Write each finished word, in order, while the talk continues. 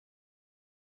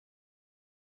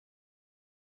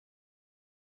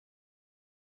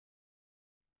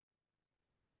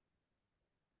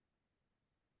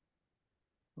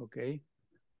Okay.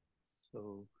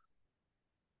 So,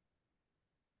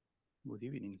 good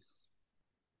evening.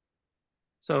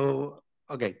 So,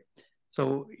 okay.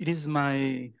 So it is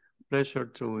my pleasure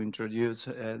to introduce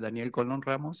Daniel Colon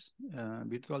Ramos,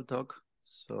 virtual talk.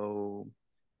 So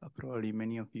probably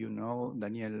many of you know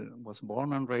Daniel was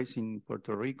born and raised in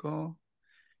Puerto Rico.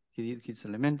 He did his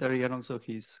elementary and also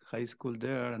his high school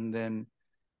there, and then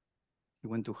he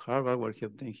went to Harvard where he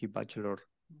obtained his Bachelor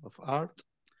of Art.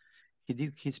 He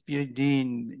did his PhD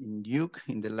in Duke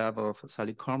in the lab of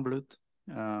Sally Kornbluth,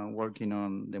 working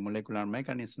on the molecular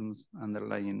mechanisms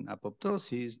underlying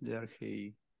apoptosis. There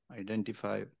he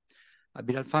identified a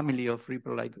viral family of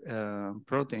Reaper-like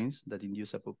proteins that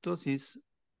induce apoptosis.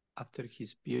 After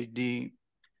his PhD,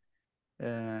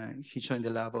 he joined the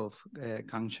lab of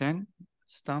Kang Chen,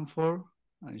 Stanford,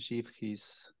 and shifted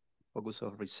his focus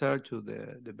of research to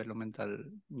the developmental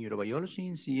neurobiology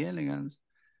in C. elegans.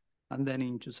 And then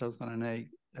in 2008,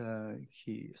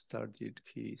 he started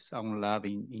his own lab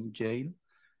in Yale,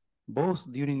 both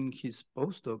during his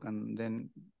postdoc and then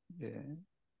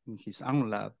in his own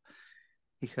lab.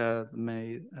 He had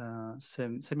made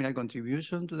seminal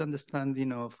contribution to the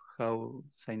understanding of how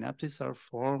synapses are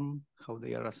formed, how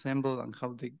they are assembled, and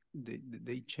how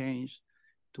they change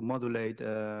to modulate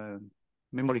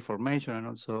memory formation and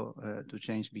also to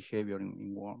change behavior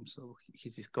in worms. So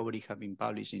his discovery have been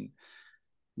published in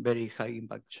very high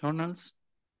impact journals,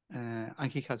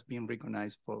 and he has been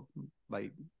recognized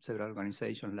by several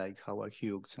organizations like Howard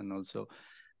Hughes and also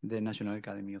the National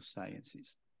Academy of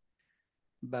Sciences.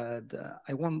 But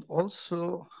I want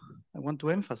to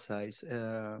emphasize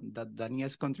that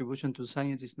Daniel's contribution to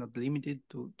science is not limited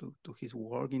to his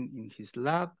work in his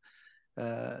lab.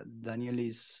 Daniel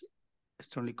is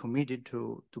strongly committed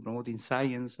to promoting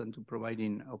science and to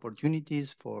providing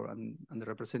opportunities for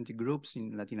underrepresented groups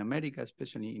in Latin America,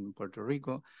 especially in Puerto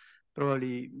Rico.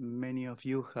 Probably many of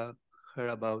you have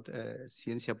heard about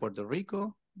Ciencia Puerto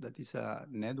Rico. That is a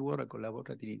network, a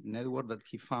collaborative network that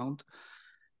he found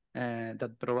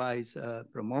that provides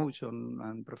promotion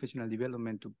and professional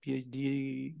development to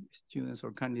PhD students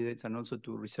or candidates and also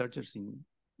to researchers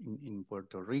in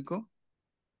Puerto Rico.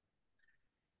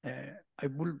 I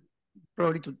will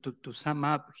probably to sum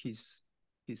up his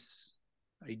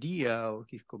idea or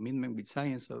his commitment with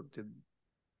science or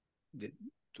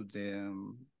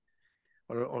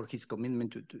or his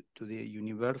commitment to the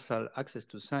universal access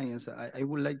to science, I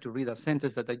would like to read a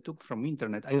sentence that I took from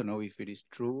internet. I don't know if it is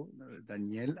true,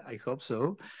 Daniel, I hope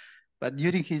so. But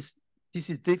during his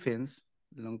thesis defense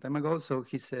a long time ago, so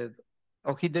he said,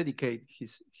 he dedicated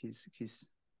his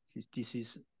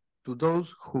thesis to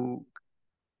those who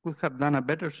could have done a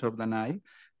better job than I,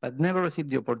 but never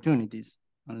received the opportunities.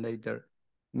 And later,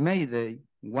 may they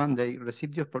one day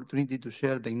receive the opportunity to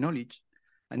share their knowledge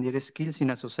and their skills in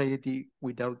a society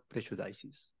without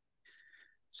prejudices.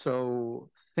 So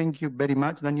thank you very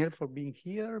much, Daniel, for being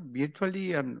here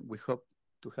virtually, and we hope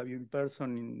to have you in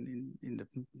person in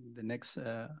the next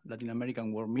Latin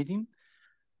American World Meeting,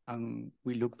 and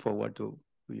we look forward to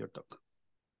your talk.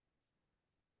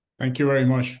 Thank you very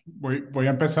much. Voy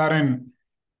a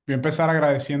empezar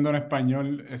agradeciendo en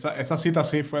español. Esa cita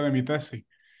sí fue de mi tesis,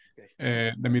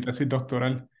 okay. De mi tesis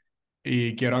doctoral.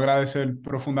 Y quiero agradecer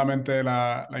profundamente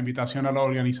la invitación a los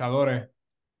organizadores.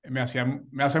 Me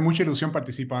hace mucha ilusión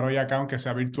participar hoy acá, aunque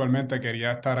sea virtualmente.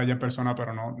 Quería estar allá en persona,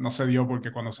 pero no se dio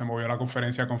porque cuando se movió la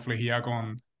conferencia confligía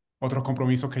con otros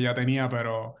compromisos que ya tenía,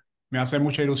 pero me hace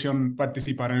mucha ilusión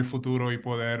participar en el futuro y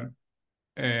poder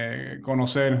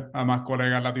conocer a más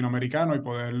colegas latinoamericanos y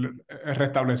poder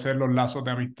restablecer los lazos de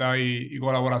amistad y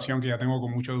colaboración que ya tengo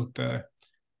con muchos de ustedes.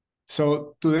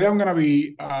 So today I'm going to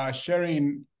be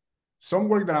sharing some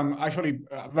work that I'm actually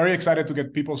very excited to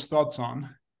get people's thoughts on,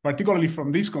 particularly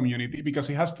from this community, because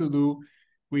it has to do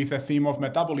with a theme of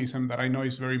metabolism that I know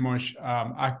is very much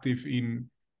active in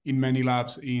many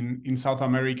labs in South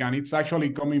America. And it's actually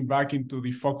coming back into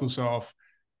the focus of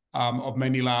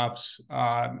many labs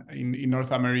in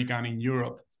North America and in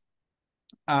Europe.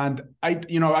 And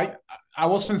I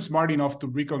wasn't smart enough to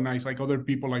recognize, like other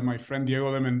people, like my friend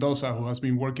Diego de Mendoza, who has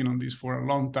been working on this for a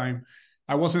long time.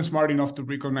 I wasn't smart enough to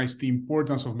recognize the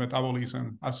importance of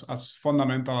metabolism as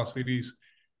fundamental as it is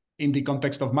in the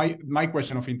context of my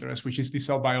question of interest, which is the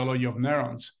cell biology of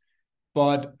neurons.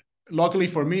 But luckily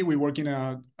for me, we work in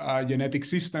a genetic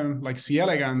system like C.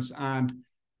 elegans, and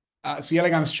C.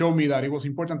 elegans showed me that it was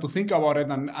important to think about it.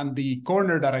 And the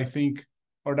corner that I think,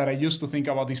 or that I used to think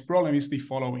about this problem, is the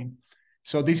following.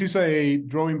 So this is a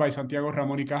drawing by Santiago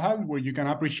Ramón y Cajal, where you can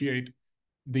appreciate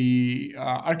the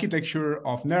architecture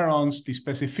of neurons, the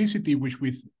specificity with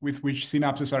which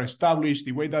synapses are established,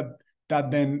 the way that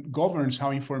then governs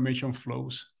how information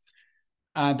flows.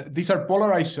 And these are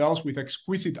polarized cells with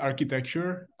exquisite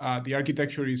architecture. The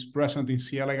architecture is present in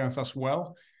C. elegans as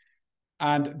well.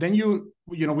 And then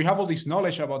we have all this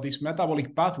knowledge about these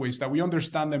metabolic pathways that we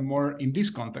understand them more in this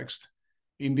context,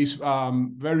 in this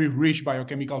very rich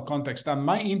biochemical context. And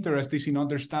my interest is in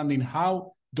understanding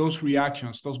how those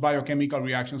reactions, those biochemical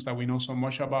reactions that we know so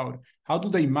much about, how do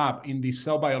they map in the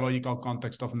cell biological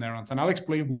context of neurons? And I'll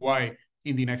explain why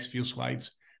in the next few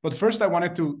slides. But first, I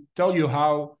wanted to tell you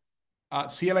how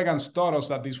C. elegans taught us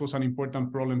that this was an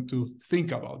important problem to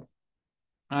think about.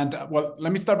 And well,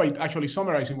 let me start by actually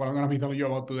summarizing what I'm going to be telling you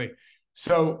about today.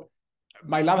 So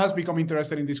my lab has become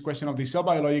interested in this question of the cell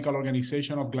biological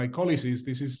organization of glycolysis.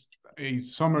 This is a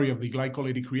summary of the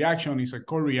glycolytic reaction. It's a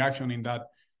core reaction in that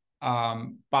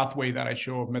pathway that I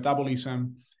show of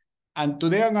metabolism. And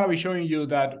today I'm going to be showing you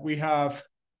that we have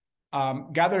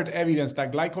gathered evidence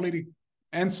that glycolytic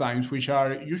enzymes, which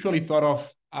are usually thought of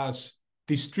as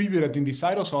distributed in the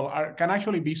cytosol, can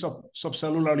actually be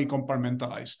subcellularly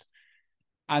compartmentalized.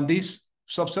 And this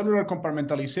subcellular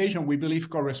compartmentalization, we believe,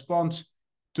 corresponds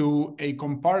to a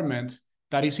compartment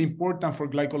that is important for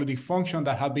glycolytic function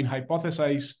that have been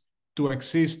hypothesized to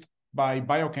exist by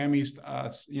biochemists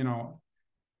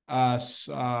as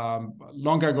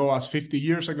long ago as 50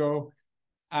 years ago.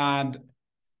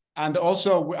 And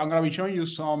also, I'm going to be showing you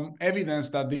some evidence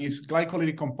that these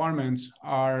glycolytic compartments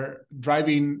are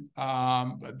driving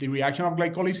the reaction of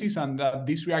glycolysis, and that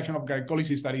this reaction of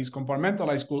glycolysis that is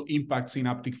compartmentalized could impact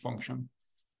synaptic function.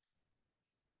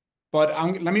 But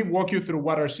let me walk you through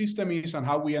what our system is and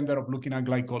how we ended up looking at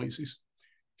glycolysis.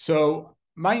 So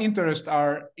my interests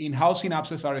are in how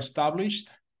synapses are established,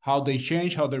 how they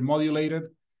change, how they're modulated.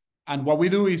 And what we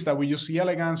do is that we use C.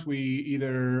 elegans. We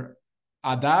either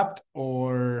adapt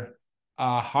or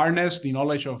harness the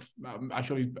knowledge of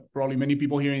actually probably many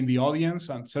people here in the audience,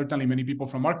 and certainly many people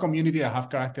from our community that have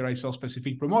characterized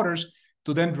cell-specific promoters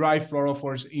to then drive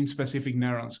fluorophores in specific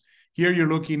neurons. Here you're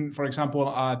looking, for example,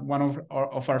 at one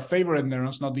of our favorite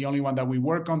neurons, not the only one that we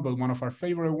work on, but one of our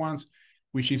favorite ones,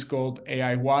 which is called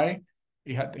AIY.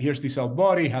 Here's the cell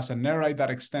body. It has a neurite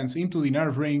that extends into the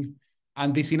nerve ring.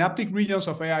 And the synaptic regions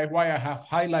of AIY I have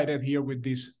highlighted here with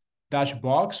this dashed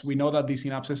box. We know that the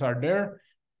synapses are there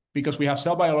because we have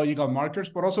cell biological markers,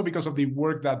 but also because of the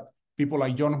work that people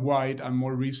like John White and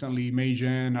more recently Mei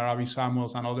Zhen, Aravi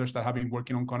Samuels, and others that have been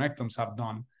working on connectomes have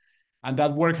done. And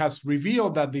that work has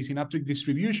revealed that the synaptic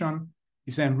distribution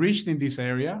is enriched in this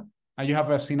area. And you have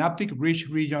a synaptic rich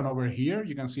region over here.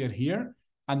 You can see it here.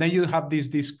 And then you have these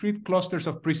discrete clusters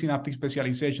of presynaptic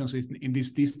specializations in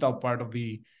this distal part of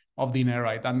the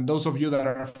neurite. And those of you that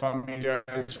are familiar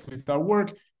with our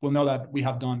work will know that we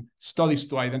have done studies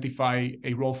to identify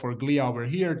a role for glia over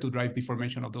here to drive the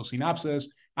formation of those synapses,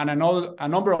 and a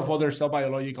number of other cell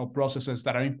biological processes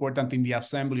that are important in the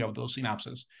assembly of those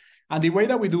synapses. And the way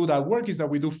that we do that work is that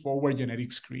we do forward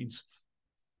genetic screens.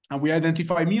 And we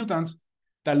identify mutants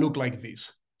that look like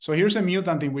this. So here's a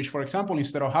mutant in which, for example,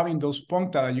 instead of having those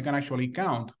puncta that you can actually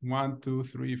count, 1, 2,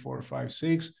 3, 4, 5,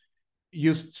 6,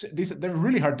 they're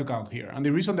really hard to count here. And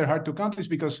the reason they're hard to count is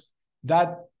because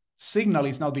that signal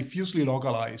is now diffusely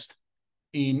localized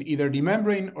in either the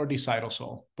membrane or the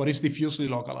cytosol, but it's diffusely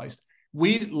localized.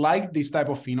 We like this type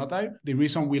of phenotype. The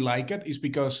reason we like it is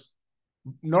because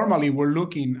normally we're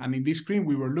looking, and in this screen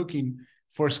we were looking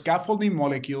for scaffolding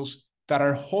molecules that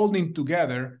are holding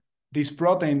together this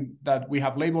protein that we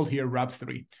have labeled here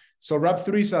RAP3. So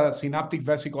RAP3 is a synaptic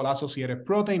vesicle-associated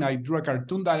protein. I drew a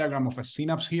cartoon diagram of a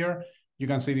synapse here. You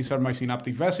can see these are my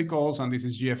synaptic vesicles, and this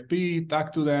is GFP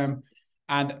tagged to them.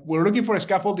 And we're looking for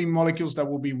scaffolding molecules that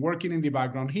will be working in the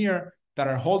background here that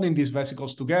are holding these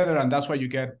vesicles together, and that's why you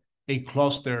get a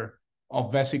cluster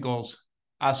of vesicles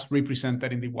as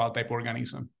represented in the wild-type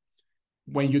organism.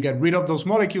 When you get rid of those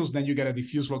molecules, then you get a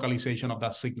diffuse localization of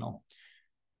that signal.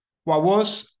 What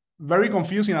was very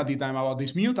confusing at the time about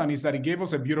this mutant is that it gave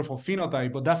us a beautiful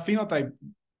phenotype, but that phenotype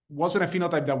wasn't a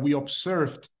phenotype that we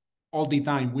observed all the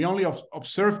time. We only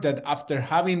observed that after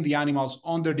having the animals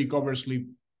under the cover slip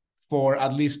for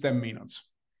at least 10 minutes.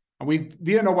 And we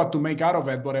didn't know what to make out of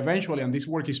it, but eventually, and this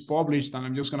work is published, and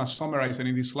I'm just going to summarize it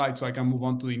in this slide so I can move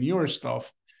on to the newer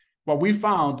stuff. What we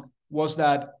found was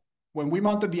that when we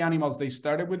mounted the animals, they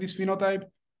started with this phenotype.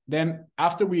 Then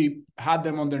after we had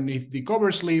them underneath the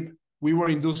cover slip, we were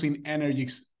inducing energy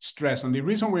stress. And the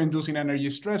reason we're inducing energy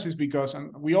stress is because,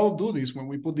 and we all do this when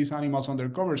we put these animals under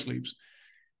cover slips,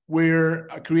 we're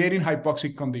creating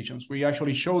hypoxic conditions. We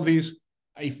actually show this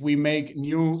if we make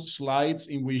new slides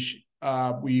in which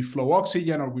we flow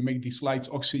oxygen, or we make the slides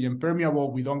oxygen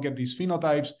permeable, we don't get these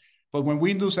phenotypes. But when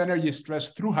we induce energy stress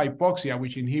through hypoxia,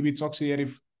 which inhibits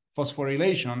oxidative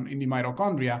phosphorylation in the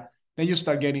mitochondria, then you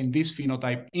start getting this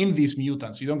phenotype in these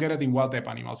mutants. You don't get it in wild-type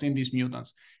animals, in these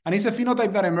mutants. And it's a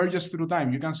phenotype that emerges through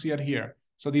time. You can see it here.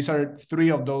 So these are 3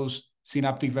 of those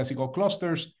synaptic vesicle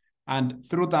clusters. And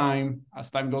through time,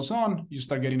 as time goes on, you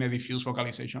start getting a diffuse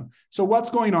focalization. So what's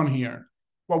going on here?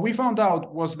 What we found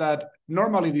out was that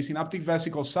normally the synaptic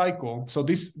vesicle cycle, so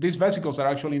these vesicles are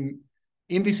actually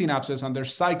in the synapses and they're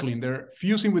cycling, they're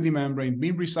fusing with the membrane,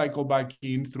 being recycled back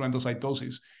in through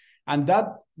endocytosis. And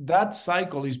that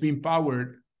cycle is being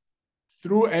powered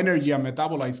through energy and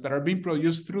metabolites that are being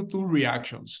produced through 2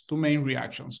 main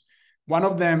reactions. One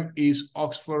of them is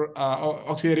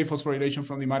oxidative phosphorylation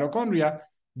from the mitochondria.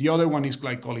 The other one is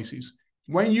glycolysis.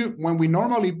 When we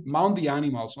normally mount the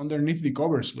animals underneath the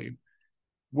cover slip,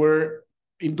 we're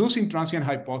inducing transient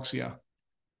hypoxia.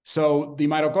 So the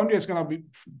mitochondria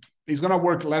is gonna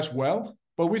work less well,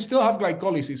 but we still have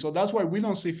glycolysis. So that's why we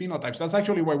don't see phenotypes. That's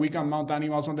actually why we can mount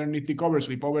animals underneath the cover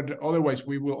slip. Otherwise,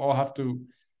 we will all have to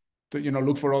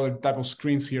look for other type of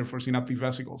screens here for synaptic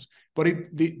vesicles. But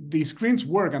the screens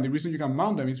work, and the reason you can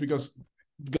mount them is because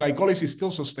glycolysis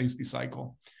still sustains the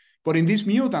cycle. But in these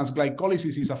mutants,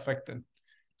 glycolysis is affected.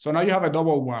 So now you have a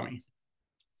double whammy.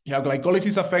 You have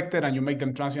glycolysis affected, and you make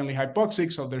them transiently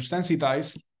hypoxic, so they're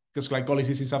sensitized because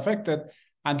glycolysis is affected.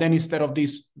 And then instead of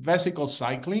this vesicle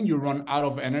cycling, you run out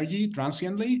of energy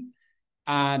transiently,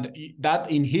 and that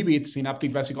inhibits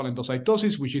synaptic vesicle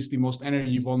endocytosis, which is the most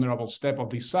energy vulnerable step of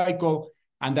this cycle.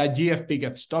 And that GFP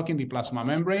gets stuck in the plasma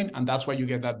membrane, and that's why you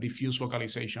get that diffuse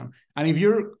localization. And if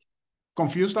you're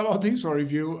confused about this, or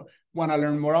if you want to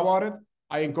learn more about it,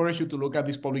 I encourage you to look at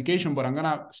this publication, but I'm going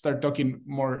to start talking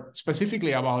more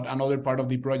specifically about another part of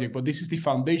the project. But this is the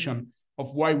foundation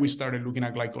of why we started looking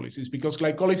at glycolysis, because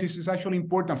glycolysis is actually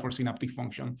important for synaptic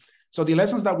function. So the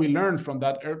lessons that we learned from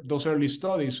those early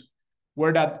studies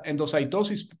were that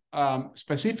endocytosis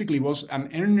specifically was an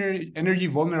energy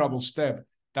vulnerable step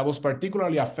that was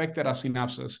particularly affected as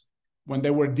synapses when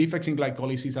there were defects in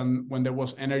glycolysis and when there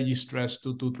was energy stress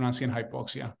due to transient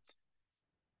hypoxia.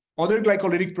 Other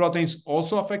glycolytic proteins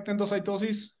also affect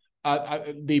endocytosis.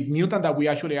 The mutant that we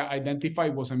actually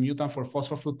identified was a mutant for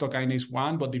phosphofructokinase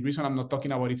 1, but the reason I'm not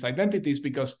talking about its identity is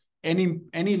because any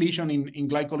lesion in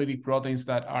glycolytic proteins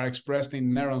that are expressed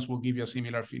in neurons will give you a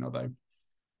similar phenotype.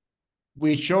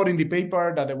 We showed in the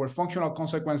paper that there were functional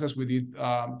consequences. We did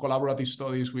collaborative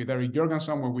studies with Eric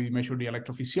Jorgensen where we measured the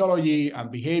electrophysiology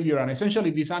and behavior, and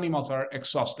essentially these animals are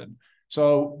exhausted.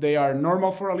 So they are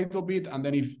normal for a little bit, and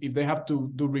then if they have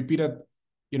to do repeated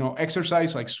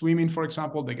exercise like swimming, for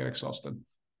example, they get exhausted.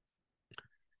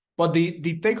 But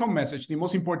the take-home message, the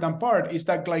most important part, is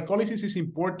that glycolysis is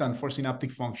important for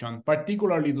synaptic function,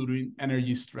 particularly during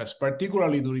energy stress,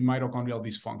 particularly during mitochondrial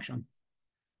dysfunction.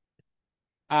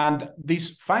 And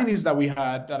these findings that we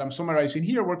had that I'm summarizing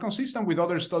here were consistent with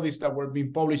other studies that were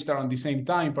being published around the same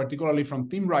time, particularly from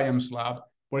Tim Ryan's lab,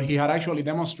 where he had actually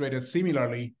demonstrated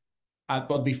similarly,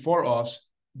 but before us,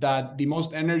 that the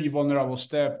most energy vulnerable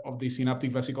step of the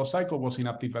synaptic vesicle cycle was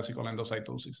synaptic vesicle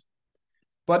endocytosis.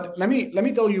 But let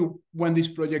me tell you when this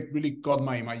project really caught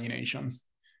my imagination.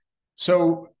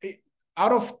 So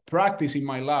out of practice in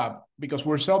my lab, because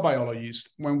we're cell biologists,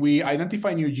 when we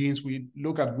identify new genes, we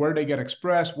look at where they get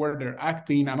expressed, where they're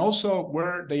acting, and also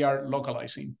where they are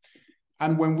localizing.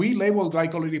 And when we label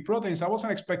glycolytic proteins, I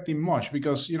wasn't expecting much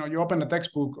because you open a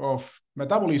textbook of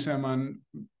metabolism and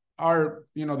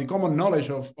the common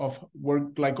knowledge of where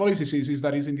glycolysis is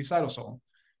that it's in the cytosol.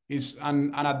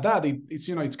 And at that,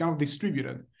 it's kind of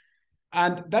distributed.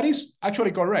 And that is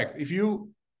actually correct. If you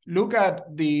look at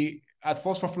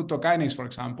phosphofructokinase, for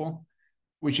example,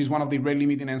 which is one of the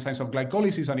rate-limiting enzymes of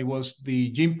glycolysis, and it was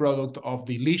the gene product of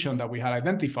the lesion that we had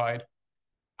identified,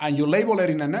 and you label it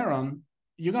in a neuron,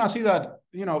 you're going to see that,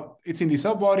 it's in the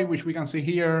cell body, which we can see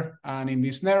here, and in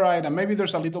this neurite, and maybe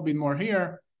there's a little bit more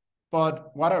here, but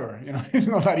whatever, it's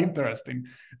not that interesting.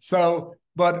 So,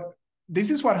 but this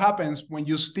is what happens when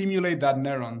you stimulate that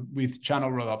neuron with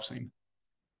channel rhodopsin.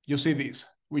 You see this,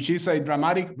 which is a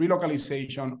dramatic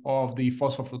relocalization of the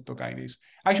phosphofructokinase.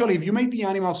 Actually, if you make the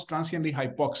animals transiently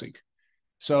hypoxic,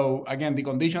 so again, the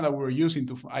condition that we were using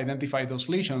to identify those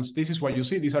lesions, this is what you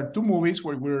see. These are 2 movies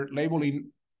where we're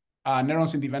labeling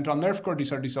neurons in the ventral nerve core.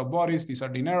 These are the cell bodies. These are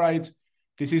the neurites.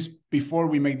 This is before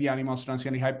we make the animals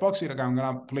transiently hypoxic. I'm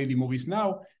going to play the movies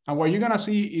now. And what you're going to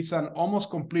see is an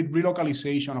almost complete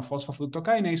relocalization of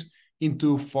phosphofructokinase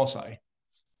into foci.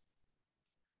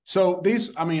 So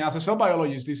this, as a cell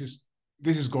biologist,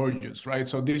 this is gorgeous, right?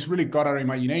 So this really caught our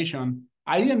imagination.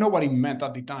 I didn't know what it meant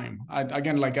at the time. I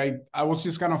was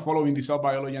just kind of following the cell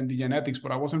biology and the genetics,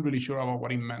 but I wasn't really sure about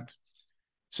what it meant.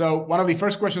 So one of the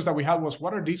first questions that we had was,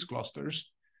 what are these clusters?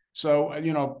 So,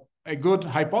 a good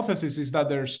hypothesis is that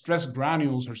there's stress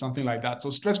granules or something like that. So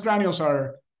stress granules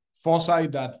are foci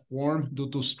that form due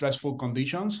to stressful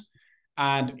conditions.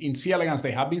 And in C. elegans,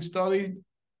 they have been studied.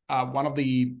 One of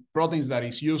the proteins that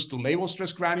is used to label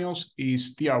stress granules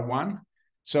is TR1.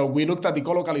 So we looked at the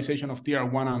colocalization of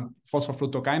TR1 and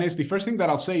phosphofructokinase. The first thing that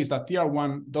I'll say is that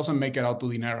TR1 doesn't make it out to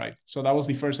the nerite. So that was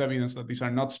the first evidence that these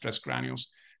are not stress granules.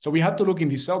 So we had to look in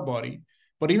the cell body.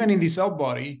 But even in the cell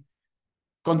body,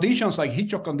 conditions like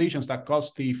heat shock conditions that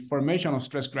cause the formation of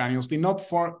stress granules did not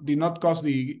cause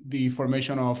the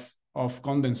formation of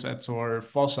condensates or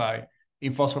foci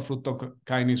in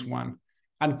phosphofructokinase 1.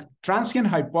 And transient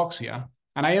hypoxia,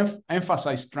 and I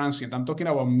emphasize transient, I'm talking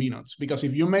about minutes, because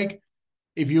if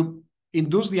you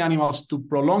induce the animals to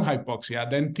prolong hypoxia,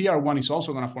 then TR1 is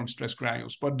also going to form stress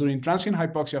granules. But during transient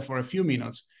hypoxia for a few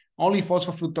minutes, only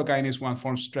phosphofructokinase 1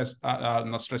 forms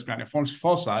forms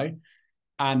foci,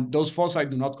 and those foci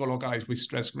do not colocalize with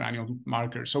stress granule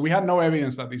markers. So we had no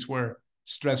evidence that these were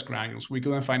stress granules. We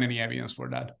couldn't find any evidence for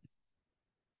that.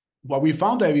 What we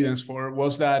found evidence for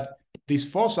was that these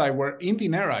foci were in the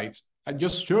nerites. I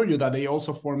just showed you that they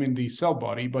also form in the cell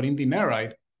body, but in the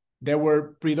nerite, they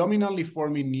were predominantly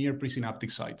forming near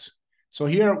presynaptic sites. So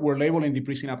here we're labeling the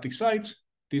presynaptic sites.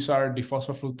 These are the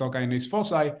phosphofructokinase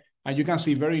foci, and you can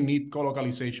see very neat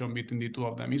colocalization between the two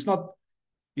of them. It's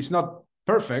not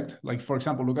perfect. Like, for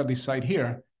example, look at this site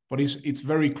here, but it's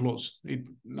very close.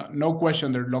 No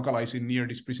question they're localizing near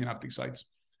these presynaptic sites.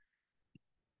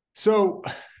 So,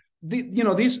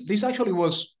 this actually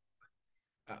was,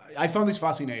 I found this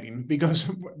fascinating because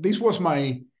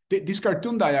this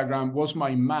cartoon diagram was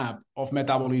my map of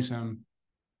metabolism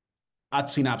at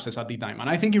synapses at the time. And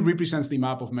I think it represents the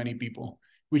map of many people,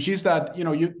 which is that,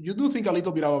 you do think a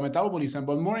little bit about metabolism,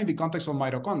 but more in the context of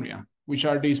mitochondria, which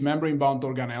are these membrane-bound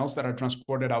organelles that are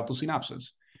transported out to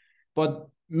synapses. But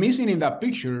missing in that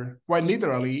picture, quite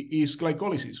literally, is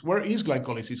glycolysis. Where is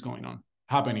glycolysis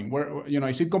happening? Where,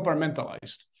 is it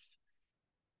compartmentalized?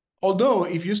 Although,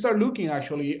 if you start looking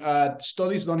actually at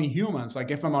studies done in humans, like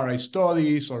fMRI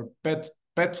studies or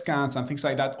PET scans and things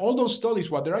like that, all those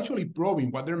studies, what they're actually probing,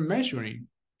 what they're measuring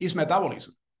is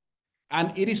metabolism.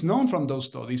 And it is known from those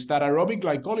studies that aerobic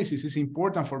glycolysis is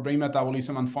important for brain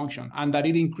metabolism and function, and that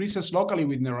it increases locally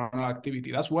with neuronal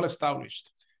activity. That's well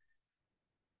established.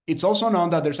 It's also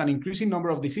known that there's an increasing number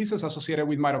of diseases associated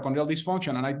with mitochondrial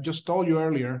dysfunction. And I just told you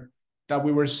earlier that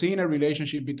we were seeing a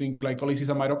relationship between glycolysis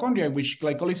and mitochondria, in which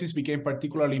glycolysis became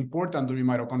particularly important during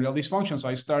mitochondrial dysfunction. So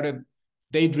I started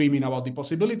daydreaming about the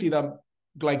possibility that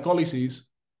glycolysis,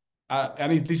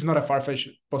 and this is not a far-fetched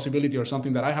possibility or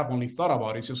something that I have only thought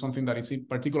about, it's just something that is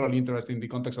particularly interesting in the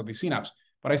context of the synapse.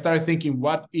 But I started thinking,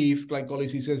 what if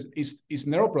glycolysis is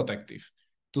neuroprotective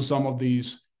to some of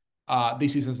these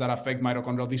diseases that affect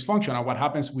mitochondrial dysfunction? And what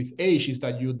happens with age is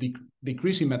that you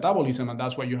decrease in metabolism, and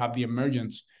that's why you have the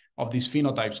emergence of these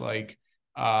phenotypes like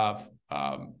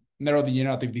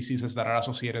neurodegenerative diseases that are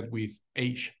associated with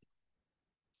age.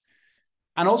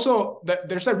 And also,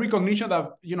 there's a recognition that,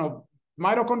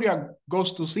 mitochondria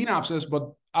goes to synapses, but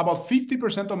about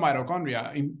 50% of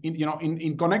mitochondria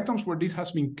in connectomes where this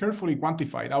has been carefully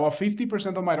quantified, about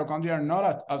 50% of mitochondria are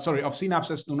not of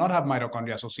synapses do not have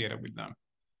mitochondria associated with them.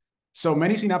 So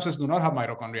many synapses do not have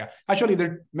mitochondria. Actually,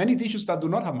 there are many tissues that do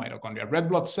not have mitochondria. Red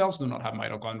blood cells do not have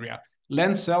mitochondria.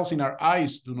 Lens cells in our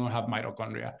eyes do not have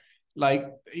mitochondria, like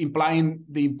implying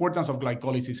the importance of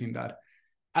glycolysis in that.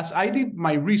 As I did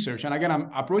my research, and again, I'm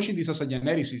approaching this as a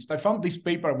geneticist, I found this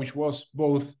paper which was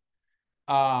both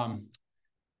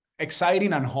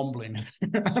exciting and humbling.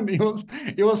 And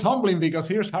it was humbling because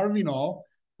here's Harvey Knoll,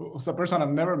 who's a person I've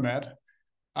never met,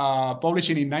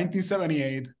 publishing in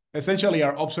 1978, essentially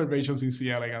our observations in C.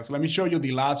 elegans. Let me show you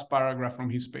the last paragraph from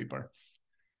his paper.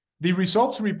 The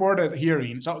results reported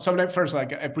herein, so first,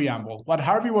 like a preamble. What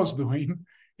Harvey was doing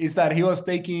is that he was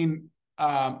taking,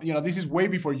 this is way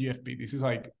before GFP. This is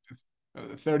like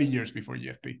 30 years before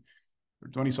GFP, or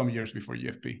 20-some years before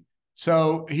GFP.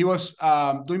 So he was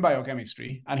doing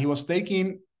biochemistry, and he was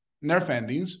taking nerve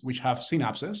endings, which have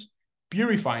synapses,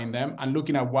 purifying them, and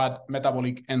looking at what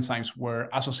metabolic enzymes were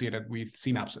associated with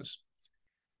synapses.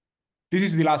 This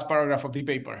is the last paragraph of the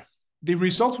paper. The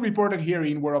results reported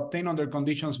herein were obtained under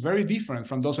conditions very different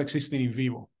from those existing in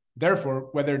vivo. Therefore,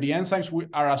 whether the enzymes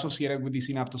are associated with the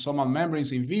synaptosomal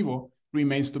membranes in vivo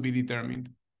remains to be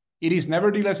determined. It is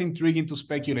nevertheless intriguing to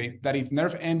speculate that if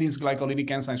nerve endings glycolytic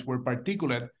enzymes were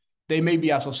particulate, they may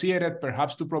be associated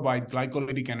perhaps to provide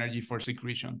glycolytic energy for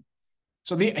secretion.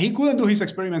 So he couldn't do his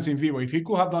experiments in vivo. If he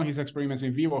could have done his experiments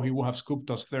in vivo, he would have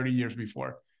scooped us 30 years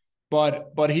before.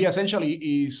 But he essentially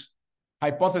is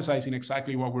hypothesizing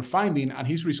exactly what we're finding, and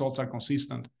his results are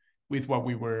consistent with what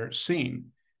we were seeing.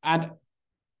 And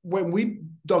when we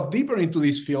dug deeper into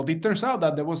this field, it turns out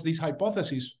that there was this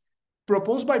hypothesis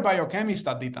proposed by biochemists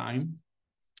at the time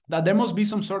that there must be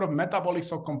some sort of metabolic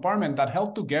subcompartment that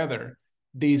held together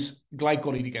these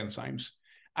glycolytic enzymes.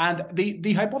 And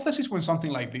the hypothesis went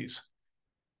something like this.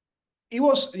 It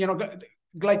was,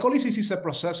 glycolysis is a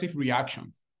processive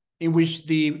reaction in which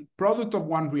the product of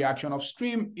one reaction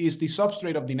upstream is the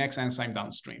substrate of the next enzyme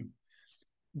downstream.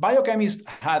 Biochemists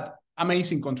had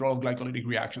amazing control of glycolytic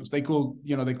reactions. They could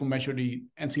measure the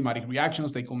enzymatic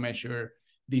reactions, they could measure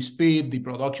the speed, the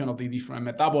production of the different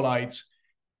metabolites.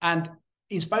 And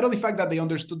in spite of the fact that they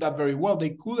understood that very well,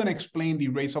 they couldn't explain the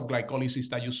rates of glycolysis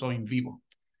that you saw in vivo.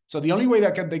 So the only way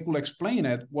that they could explain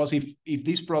it was if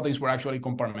these proteins were actually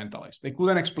compartmentalized. They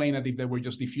couldn't explain it if they were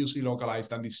just diffusely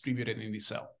localized and distributed in the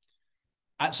cell.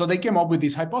 So they came up with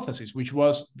this hypothesis, which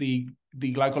was the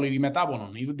glycolytic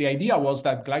metabolome. The idea was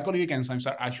that glycolytic enzymes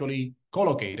are actually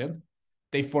collocated.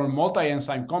 They form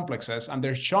multi-enzyme complexes, and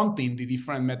they're shunting the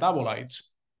different metabolites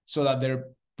so that they're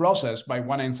processed by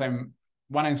one enzyme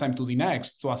to the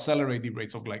next to accelerate the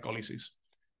rates of glycolysis.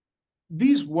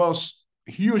 This was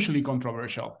hugely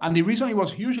controversial. And the reason it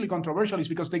was hugely controversial is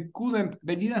because they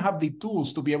didn't have the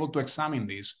tools to be able to examine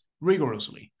this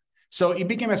rigorously. So it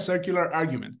became a circular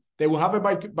argument. They will have a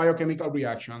biochemical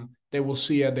reaction. They will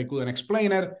see it. They couldn't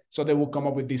explain it. So they will come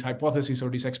up with this hypothesis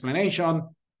or this explanation.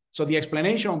 So the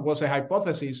explanation was a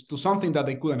hypothesis to something that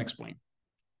they couldn't explain.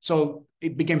 So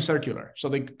it became circular. So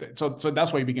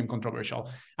that's why it became controversial.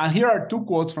 And here are two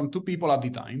quotes from two people at the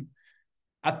time.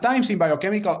 At times in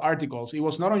biochemical articles, it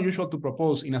was not unusual to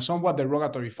propose in a somewhat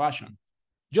derogatory fashion,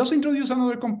 just introduce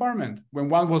another compartment when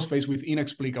one was faced with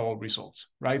inexplicable results,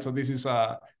 right? So this is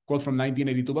a quote from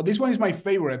 1982, but this one is my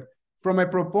favorite from a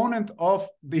proponent of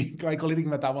the glycolytic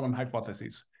metabolome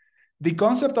hypothesis. The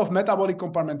concept of metabolic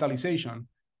compartmentalization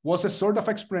was a sort of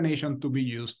explanation to be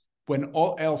used when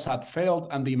all else had failed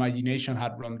and the imagination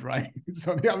had run dry.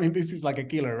 So, I mean, this is like a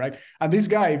killer, right? And this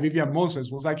guy, Vivian Moses,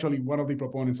 was actually one of the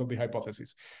proponents of the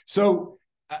hypothesis. So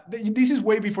this is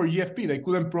way before GFP. They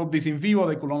couldn't probe this in vivo.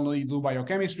 They could only do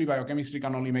biochemistry. Biochemistry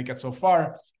can only make it so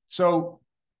far. So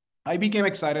I became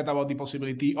excited about the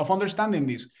possibility of understanding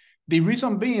this. The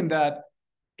reason being that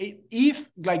if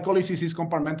glycolysis is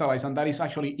compartmentalized and that is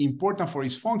actually important for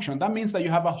its function, that means that you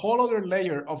have a whole other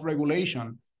layer of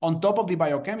regulation on top of the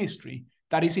biochemistry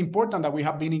that is important that we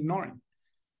have been ignoring.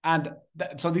 And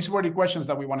so these were the questions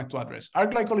that we wanted to address. Are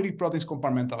glycolytic proteins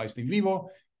compartmentalized in vivo?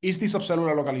 Is the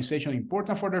subcellular localization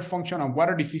important for their function? And what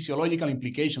are the physiological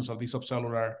implications of the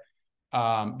subcellular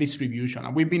distribution?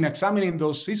 And we've been examining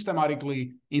those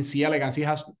systematically in C. elegans. It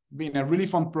has been a really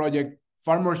fun project,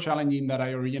 far more challenging than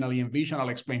I originally envisioned. I'll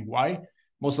explain why.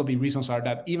 Most of the reasons are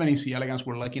that even in C. elegans,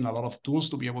 we're lacking a lot of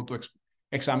tools to be able to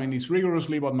examine this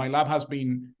rigorously, but my lab has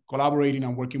been collaborating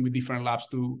and working with different labs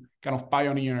to kind of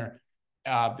pioneer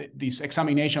this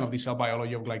examination of the cell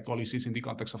biology of glycolysis in the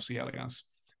context of C. elegans.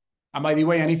 And by the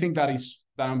way, anything that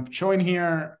I'm showing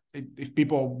here, if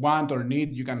people want or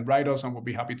need, you can write us and we'll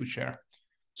be happy to share.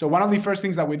 So one of the first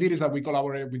things that we did is that we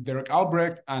collaborated with Derek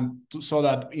Albrecht, and so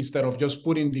that instead of just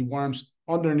putting the worms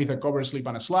underneath a cover slip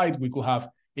and a slide, we could have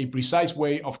a precise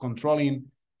way of controlling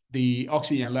the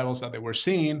oxygen levels that they were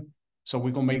seeing. So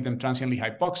we could make them transiently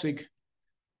hypoxic.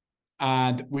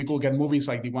 And we could get movies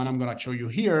like the one I'm going to show you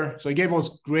here. So it gave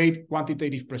us great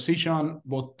quantitative precision,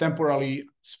 both temporally,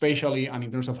 spatially, and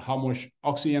in terms of how much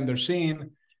oxygen they're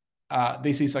seeing.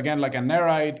 This is, again, like a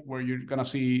nerite where you're going to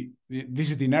see,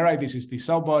 this is the nerite, this is the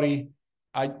cell body.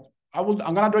 I'm going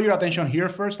to draw your attention here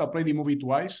first. I'll play the movie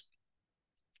twice.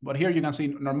 But here you can see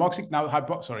normoxic, now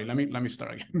sorry, let me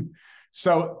start again.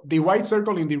 So the white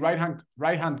circle in the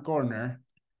right-hand corner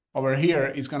over here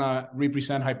is going to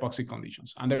represent hypoxic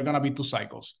conditions. And there are going to be 2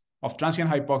 cycles of transient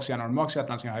hypoxia, normoxia,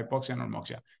 transient hypoxia,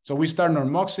 normoxia. So we start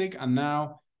normoxic and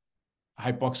now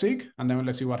hypoxic. And then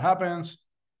let's see what happens.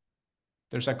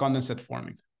 There's a condensate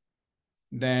forming.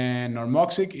 Then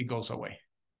normoxic, it goes away.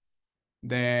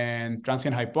 Then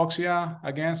transient hypoxia,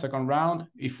 again, second round,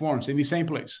 it forms in the same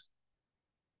place.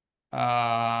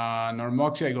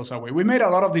 Normoxia goes away. We made a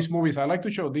lot of these movies. I like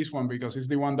to show this one because it's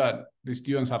the one that the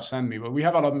students have sent me, but we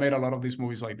have made a lot of these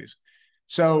movies like this.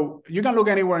 So you can look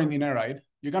anywhere in the nerite.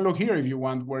 You can look here if you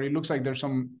want, where it looks like there's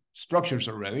some structures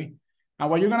already. And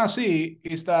what you're going to see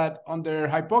is that under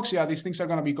hypoxia, these things are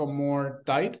going to become more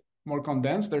tight, more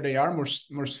condensed. There they are,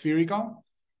 more spherical.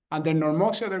 And then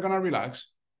normoxia, they're going to relax.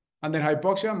 And then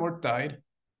hypoxia, more tight.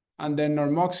 And then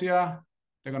normoxia,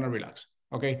 they're going to relax.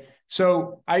 Okay,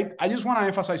 so I just want to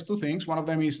emphasize 2 things. One of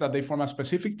them is that they form at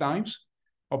specific times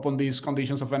upon these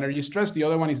conditions of energy stress. The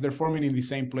other one is they're forming in the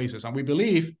same places. And we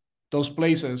believe those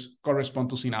places correspond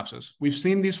to synapses. We've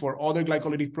seen this for other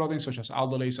glycolytic proteins such as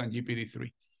aldolase and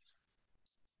GPD3.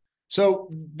 So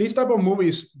this type of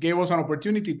movies gave us an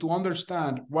opportunity to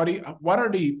understand what are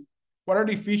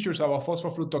the features of a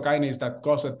phosphofructokinase that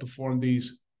cause it to form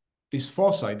these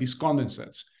foci, these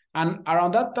condensates. And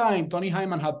around that time, Tony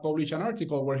Hyman had published an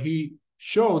article where he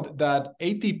showed that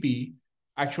ATP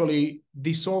actually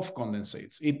dissolved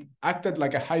condensates. It acted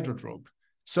like a hydrotrope.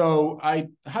 So I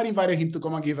had invited him to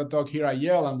come and give a talk here at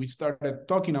Yale, and we started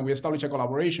talking and we established a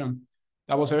collaboration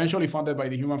that was eventually funded by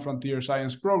the Human Frontier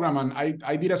Science Program. And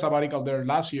I did a sabbatical there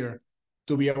last year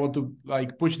to be able to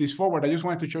push this forward. I just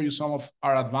wanted to show you some of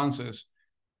our advances.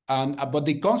 But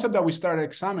the concept that we started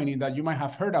examining that you might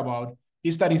have heard about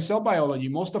is that in cell biology,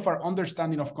 most of our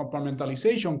understanding of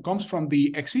compartmentalization comes from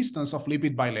the existence of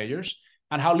lipid bilayers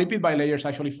and how lipid bilayers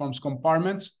actually forms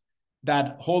compartments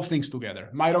that hold things together.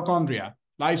 Mitochondria,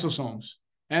 lysosomes,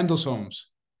 endosomes,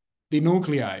 the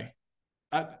nuclei,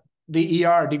 the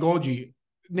ER, the Golgi,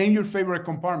 name your favorite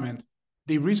compartment.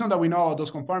 The reason that we know about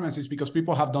those compartments is because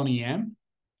people have done EM.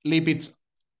 Lipids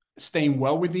staying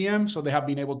well with EM, so they have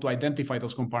been able to identify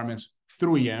those compartments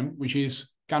through EM, which is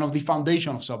kind of the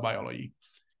foundation of cell biology.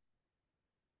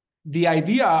 The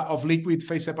idea of liquid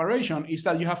phase separation is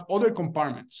that you have other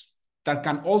compartments that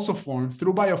can also form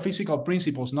through biophysical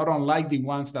principles, not unlike the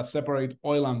ones that separate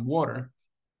oil and water,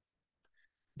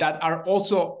 that are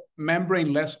also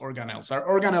membrane-less organelles, are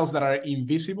organelles that are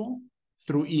invisible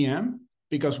through EM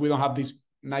because we don't have these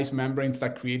nice membranes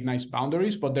that create nice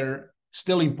boundaries, but they're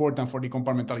still important for the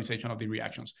compartmentalization of the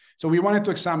reactions. So we wanted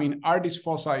to examine, are these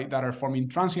foci that are forming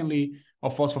transiently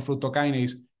of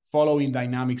phosphofructokinase following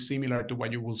dynamics similar to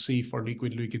what you will see for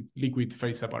liquid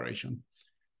phase separation.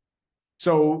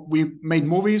 So we made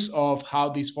movies of how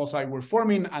these foci were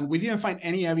forming, and we didn't find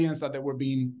any evidence that they were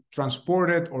being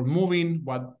transported or moving.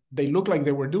 What they looked like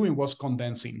they were doing was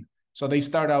condensing. So they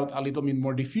start out a little bit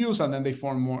more diffuse, and then they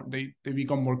form more, they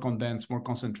become more condensed, more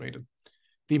concentrated.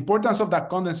 The importance of that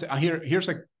condensate, and here's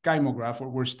a chymograph where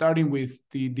we're starting with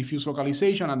the diffuse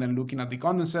localization and then looking at the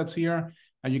condensates here,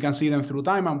 and you can see them through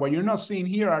time. And what you're not seeing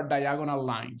here are diagonal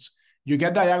lines. You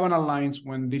get diagonal lines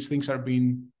when these things are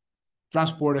being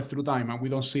transported through time, and we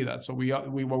don't see that. So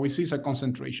what we see is a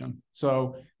concentration.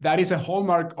 So that is a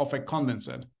hallmark of a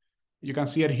condensate. You can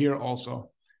see it here also.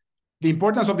 The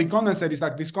importance of the condensate is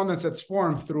that these condensates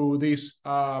form through this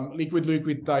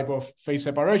liquid-liquid type of phase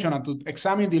separation. And to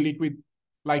examine the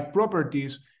liquid-like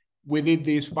properties, we did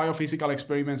these biophysical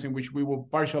experiments in which we will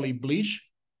partially bleach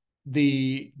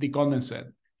the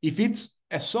condensate. If it's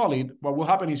a solid, what will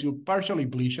happen is you partially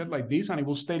bleach it like this, and it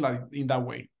will stay like in that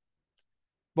way.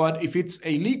 But if it's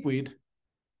a liquid,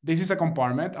 this is a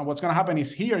compartment, and what's going to happen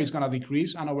is here is going to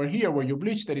decrease, and over here where you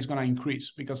bleached it is going to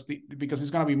increase because it's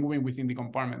going to be moving within the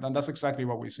compartment, and that's exactly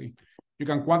what we see. You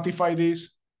can quantify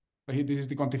this. This is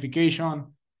the quantification,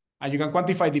 and you can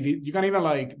quantify you can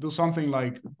even do something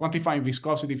like quantifying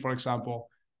viscosity, for example,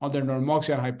 under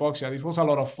normoxia and hypoxia. This was a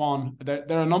lot of fun. There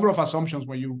are a number of assumptions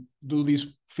when you do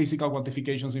these physical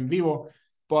quantifications in vivo,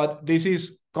 but this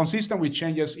is consistent with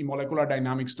changes in molecular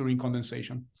dynamics during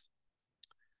condensation.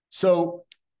 So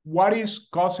what is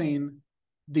causing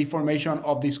the formation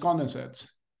of these condensates?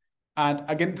 And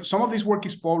again, some of this work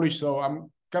is published, so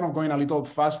I'm kind of going a little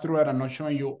fast through it and not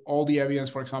showing you all the evidence,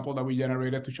 for example, that we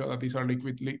generated to show that these are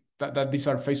that these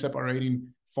are phase separating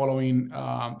following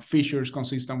features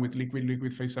consistent with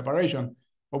liquid phase separation.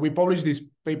 But we published this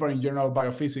paper in Journal of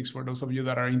Biophysics for those of you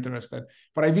that are interested.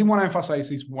 But I did want to emphasize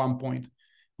this one point,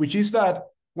 which is that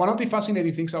one of the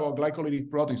fascinating things about glycolytic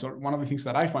proteins, or one of the things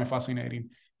that I find fascinating,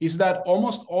 is that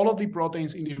almost all of the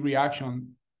proteins in the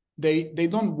reaction, they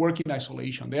don't work in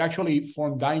isolation. They actually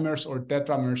form dimers or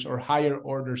tetramers or higher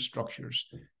order structures.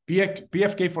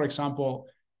 PFK, for example,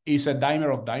 is a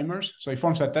dimer of dimers. So it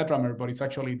forms a tetramer, but it's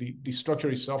actually the structure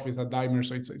itself is a dimer.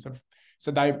 So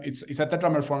it's a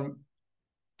tetramer formed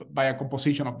by a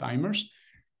composition of dimers.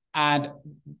 And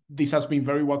this has been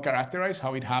very well characterized,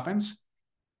 how it happens.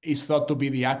 Is thought to be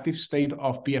the active state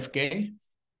of PFK,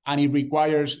 and it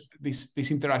requires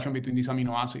this interaction between these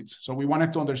amino acids. So we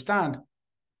wanted to understand,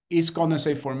 is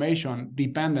condensate formation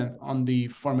dependent on the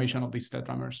formation of these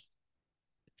tetramers?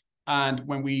 And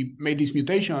when we made this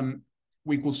mutation,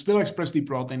 we could still express the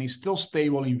protein, it's still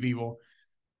stable in vivo,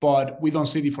 but we don't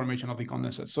see the formation of the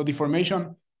condensate. So the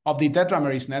formation of the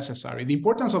tetramer is necessary. The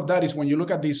importance of that is when you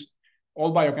look at these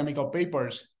old biochemical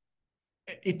papers,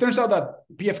 it turns out that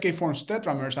PFK forms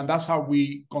tetramers, and that's how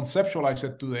we conceptualize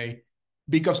it today,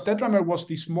 because tetramer was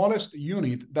the smallest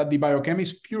unit that the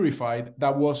biochemist purified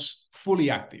that was fully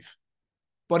active.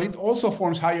 but it also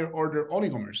forms higher order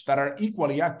oligomers that are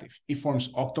equally active. It forms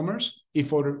octomers, it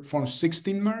forms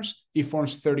 16 mers, it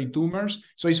forms 32 mers.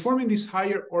 So it's forming these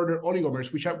higher order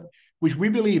oligomers, which we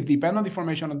believe depend on the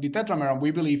formation of the tetramer, and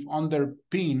we believe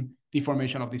underpin the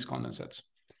formation of these condensates.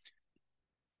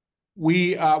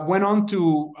 We went on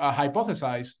to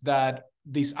hypothesize that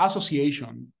this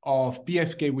association of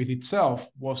PFK with itself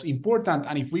was important,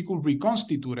 and if we could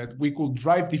reconstitute it, we could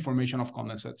drive the formation of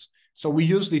condensates. So we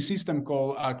used this system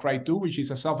called Cry2, which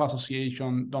is a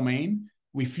self-association domain.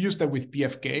 We fused it with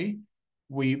PFK.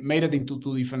 We made it into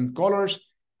 2 different colors.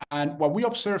 And what we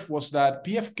observed was that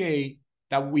PFK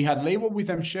that we had labeled with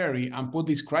M-Sherry and put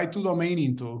this Cry2 domain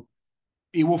into,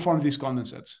 it will form these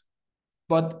condensates.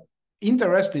 But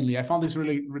interestingly, I found this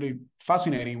really, really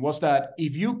fascinating, was that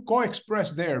if you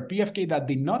co-express there PFK that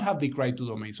did not have the Cry2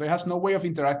 domain, so it has no way of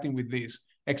interacting with this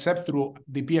except through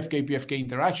the PFK-PFK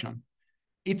interaction,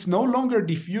 it's no longer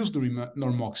diffused during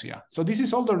normoxia. So this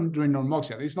is all during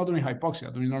normoxia. This is not during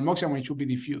hypoxia. During normoxia, when it should be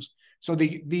diffused. So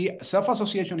the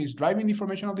self-association is driving the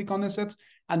formation of the condensates,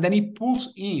 and then it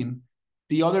pulls in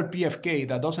the other PFK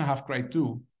that doesn't have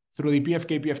Cry2 through the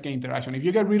PFK-PFK interaction. If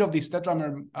you get rid of this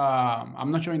tetramer,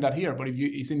 I'm not showing that here, but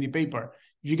it's in the paper.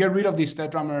 If you get rid of this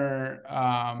tetramer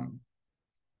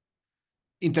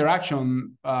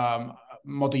interaction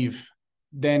motif,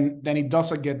 then it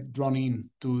doesn't get drawn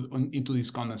into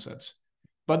these condensates.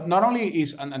 But not only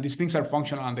is, and these things are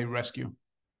functional and they rescue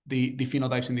the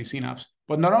phenotypes in the synapse,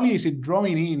 but not only is it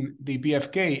drawing in the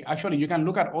PFK, actually you can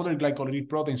look at other glycolytic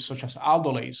proteins such as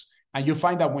aldolase, and you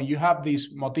find that when you have this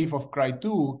motif of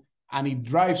Cry2 and it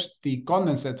drives the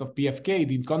condensates of PFK,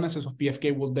 the condensates of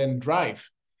PFK will then drive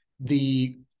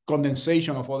the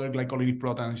condensation of other glycolytic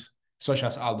proteins such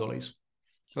as aldolase.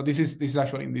 So this is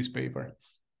actually in this paper.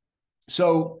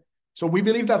 So we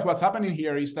believe that what's happening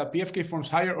here is that PFK forms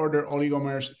higher order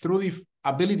oligomers through the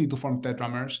ability to form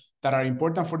tetramers that are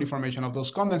important for the formation of those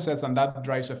condensates, and that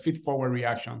drives a feed-forward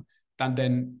reaction that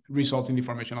then results in the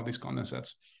formation of these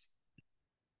condensates.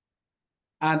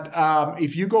 And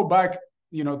if you go back,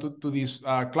 to these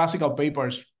classical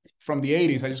papers from the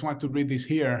 80s, I just want to read this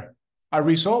here. Our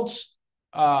results,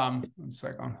 1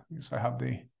 second, because I have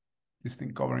this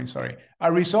thing covering, sorry.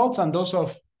 Our results and those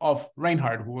of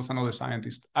Reinhardt, who was another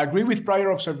scientist, agree with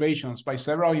prior observations by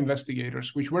several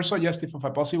investigators, which were suggestive of a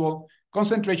possible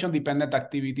concentration-dependent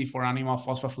activity for animal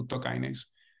phosphofructokinase,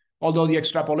 although the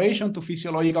extrapolation to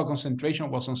physiological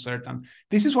concentration was uncertain.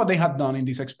 This is what they had done in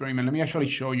this experiment. Let me actually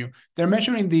show you. They're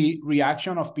measuring the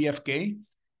reaction of PFK,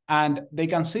 and they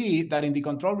can see that in the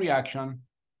control reaction,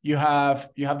 you have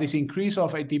this increase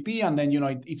of ATP, and then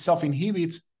it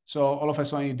self-inhibits, so all of a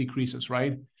sudden it decreases,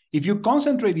 right? If you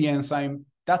concentrate the enzyme,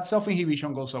 that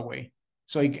self-inhibition goes away.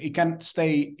 So it can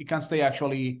stay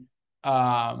active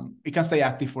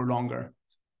for longer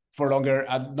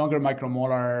at longer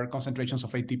micromolar concentrations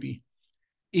of ATP.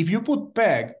 If you put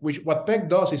PEG, what PEG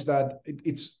does is that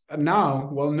it's now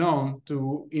well known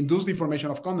to induce the formation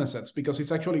of condensates, because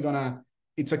it's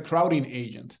a crowding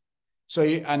agent. So,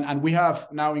 and we have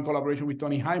now, in collaboration with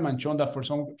Tony Hyman, shown that for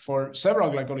several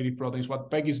glycolytic proteins,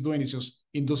 what PEG is doing is just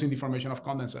inducing the formation of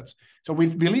condensates. So we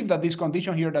believe that this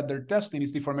condition here that they're testing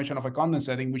is the formation of a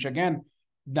condensate, in which, again,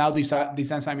 now this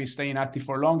enzyme is staying active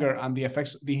for longer, and the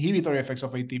inhibitory effects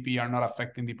of ATP are not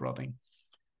affecting the protein.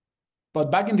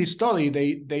 But back in this study,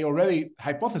 they already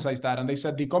hypothesized that, and they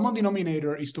said the common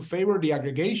denominator is to favor the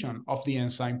aggregation of the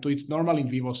enzyme to its normal in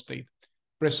vivo state.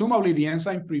 Presumably, the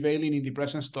enzyme prevailing in the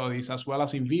present studies, as well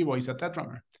as in vivo, is a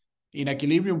tetramer in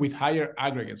equilibrium with higher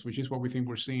aggregates, which is what we think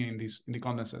we're seeing in the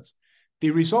condensates. The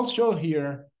results show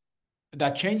here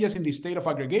that changes in the state of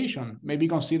aggregation may be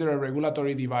considered a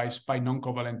regulatory device by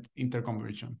non-covalent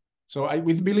interconversion. So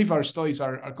we believe our studies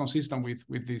are consistent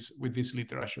with this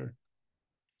literature.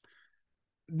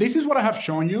 This is what I have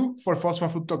shown you for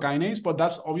phosphofructokinase, but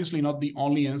that's obviously not the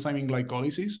only enzyme in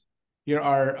glycolysis.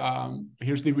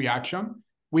 Here's the reaction.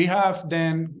 We have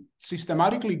then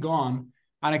systematically gone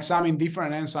and examined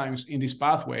different enzymes in this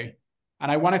pathway. And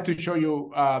I wanted to show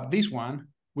you this one,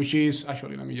 which is,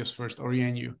 actually, let me just first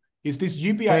orient you. Is this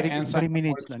GPI enzyme? 30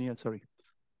 minutes, Daniel, sorry.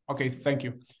 Okay, thank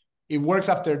you. It works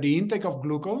after the intake of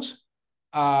glucose.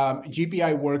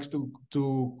 GPI works to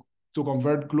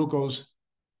convert glucose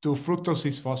to fructose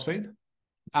 6-phosphate.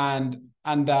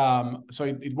 So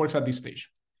it works at this stage.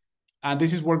 And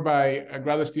this is work by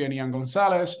graduate student Ian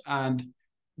Gonzalez, and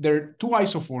there are 2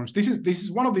 isoforms. This is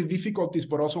one of the difficulties,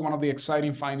 but also one of the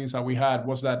exciting findings that we had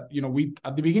was that, we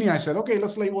at the beginning I said, okay,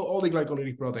 let's label all the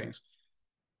glycolytic proteins.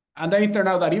 And then it turned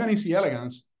out that even in C.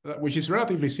 elegans, which is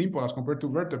relatively simple as compared to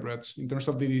vertebrates in terms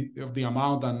of the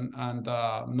amount and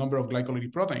number of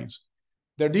glycolytic proteins,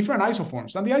 they're different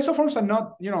isoforms. And the isoforms are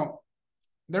not,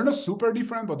 they're not super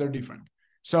different, but they're different.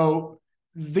 So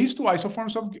these two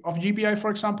isoforms of GPI,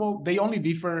 for example, they only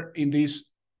differ in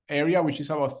this area, which is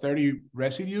about 30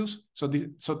 residues. So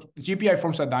GPI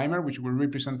forms a dimer, which we're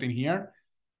representing here.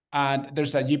 And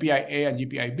there's a GPI-A and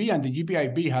GPI-B, and the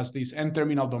GPI-B has this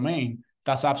N-terminal domain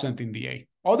that's absent in the A.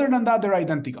 Other than that, they're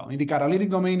identical. In the catalytic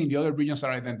domain, in the other regions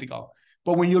are identical.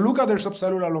 But when you look at their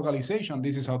subcellular localization,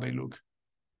 this is how they look.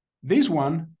 This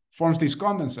one forms these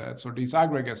condensates or these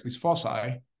aggregates, these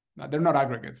foci. Now, they're not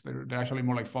aggregates, they're actually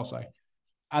more like foci.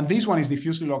 And this one is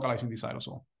diffusely localized in the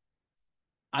cytosol.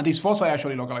 And these foci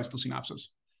actually localize to synapses.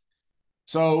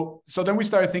 So then we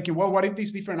started thinking, well, what if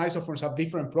these different isoforms have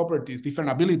different properties, different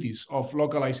abilities of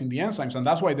localizing the enzymes? And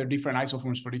that's why they're different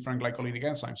isoforms for different glycolytic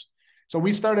enzymes. So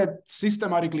we started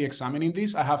systematically examining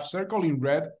this. I have circled in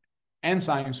red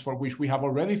enzymes for which we have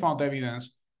already found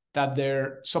evidence that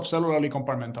they're subcellularly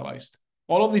compartmentalized.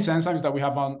 All of these enzymes that we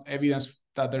have found evidence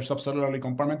that they're subcellularly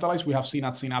compartmentalized, we have seen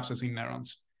at synapses in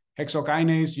neurons.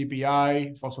 Hexokinase,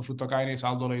 GPI, phosphofructokinase,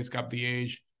 aldolase,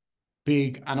 GAPDH,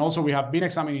 PIG, and also we have been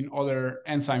examining other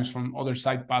enzymes from other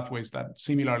side pathways that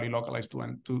similarly localize to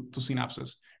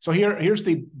synapses. So here's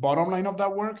the bottom line of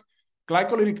that work.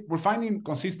 We're finding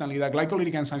consistently that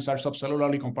glycolytic enzymes are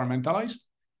subcellularly compartmentalized,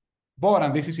 but,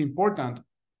 and this is important,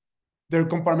 their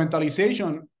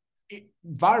compartmentalization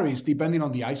varies depending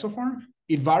on the isoform.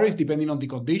 It varies depending on the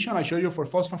condition. I showed you for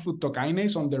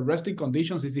phosphofructokinase, on the resting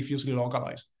conditions, it's diffusely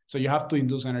localized. So you have to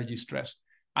induce energy stress.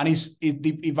 And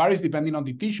it varies depending on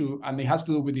the tissue, and it has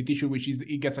to do with the tissue which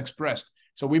it gets expressed.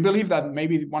 So we believe that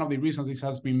maybe one of the reasons this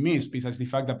has been missed, besides the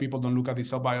fact that people don't look at the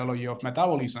cell biology of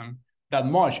metabolism that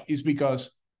much, is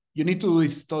because you need to do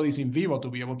these studies in vivo to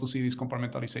be able to see these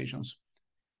compartmentalizations.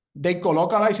 They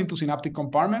co-localize into synaptic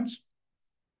compartments,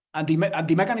 and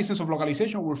the mechanisms of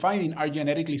localization we're finding are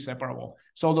genetically separable.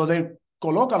 So although they're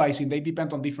co-localizing, they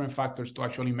depend on different factors to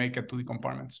actually make it to the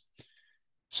compartments.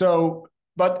 So,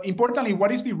 but importantly,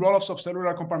 what is the role of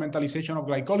subcellular compartmentalization of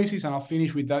glycolysis? And I'll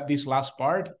finish with this last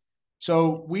part.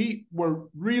 So we were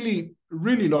really,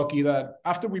 really lucky that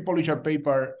after we published our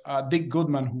paper, Dick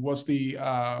Goodman, who was he's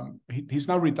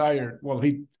now retired. Well,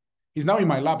 he's now in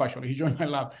my lab, actually. He joined my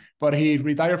lab, but he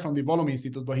retired from the LAWM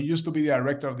Institute, but he used to be the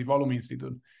director of the LAWM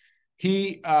Institute.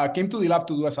 He came to the lab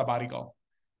to do a sabbatical.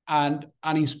 And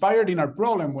inspired in our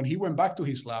problem, when he went back to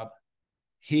his lab,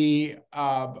 he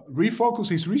refocused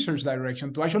his research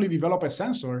direction to actually develop a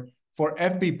sensor for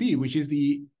FBP, which is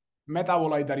the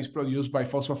metabolite that is produced by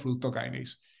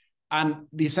phosphofructokinase. And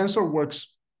the sensor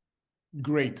works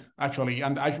great, actually.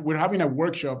 And we're having a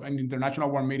workshop, an international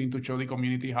one meeting, to show the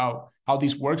community how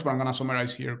this works, but I'm going to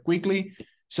summarize here quickly.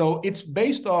 So it's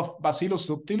based off Bacillus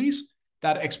subtilis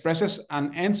that expresses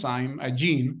an enzyme, a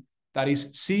gene, that is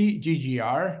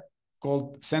CGGR,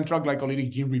 called central glycolytic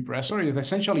gene repressor. It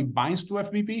essentially binds to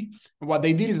FBP. And what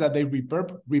they did is that they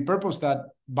repurposed that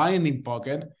binding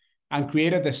pocket and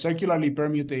created a circularly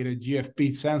permutated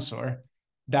GFP sensor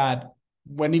that,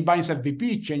 when it binds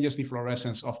FBP, changes the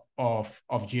fluorescence of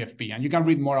GFP. And you can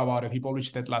read more about it. He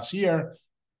published it last year.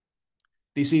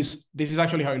 This is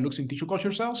actually how it looks in tissue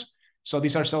culture cells. So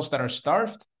these are cells that are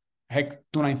starved,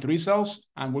 HEC293 cells.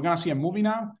 And we're going to see a movie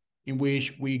now in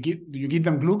which you give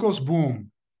them glucose, boom,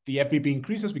 the FBP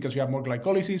increases because you have more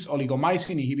glycolysis.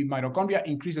 Oligomycin inhibit mitochondria,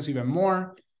 increases even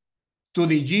more.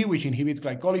 2DG, which inhibits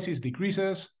glycolysis,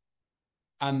 decreases.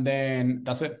 And then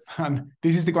that's it. And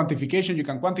this is the quantification. You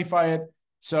can quantify it.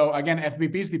 So again,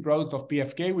 FBP is the product of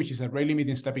PFK, which is a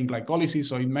rate-limiting step in glycolysis.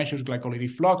 So it measures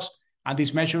glycolytic flux. And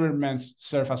these measurements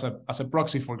serve as a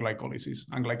proxy for glycolysis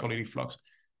and glycolytic flux.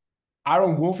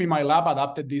 Aaron Wolf in my lab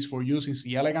adapted this for use in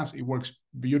C. elegans. It works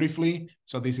beautifully.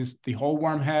 So this is the whole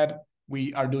worm head.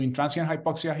 We are doing transient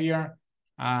hypoxia here.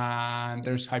 And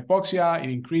there's hypoxia, it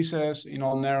increases in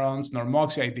all neurons.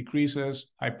 Normoxia, it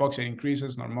decreases. Hypoxia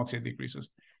increases, normoxia, it decreases.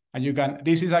 And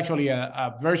this is actually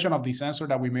a version of the sensor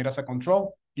that we made as a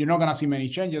control. You're not gonna see many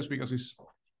changes because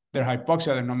they're hypoxia,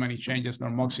 there are not many changes.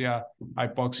 Normoxia,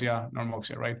 hypoxia,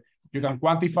 normoxia, right? You can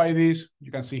quantify this.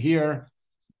 You can see here.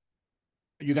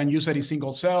 You can use it in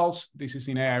single cells. This is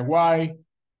in AIY.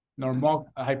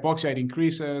 Hypoxia, it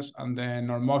increases. And then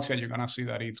normoxia, you're gonna see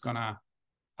that it's gonna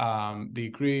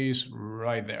decrease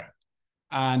right there.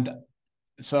 And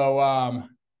so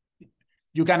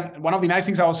one of the nice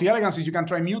things about C. elegans is you can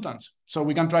try mutants. So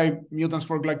we can try mutants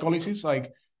for glycolysis.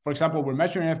 Like, for example, we're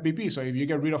measuring FBP. So if you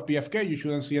get rid of PFK, you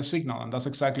shouldn't see a signal. And that's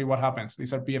exactly what happens.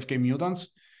 These are PFK mutants.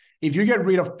 If you get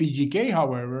rid of PGK,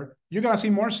 however, you're going to see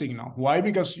more signal. Why?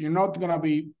 Because you're not going to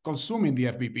be consuming the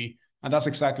FBP. And that's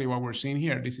exactly what we're seeing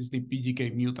here. This is the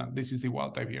PGK mutant. This is the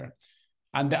wild type here.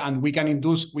 And we can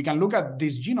look at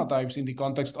these genotypes in the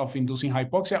context of inducing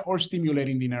hypoxia or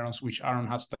stimulating the neurons, which Aaron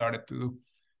has started to do.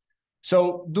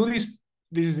 So this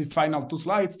is the final 2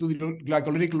 slides. Do the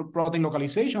glycolytic protein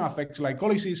localization affect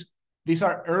glycolysis? These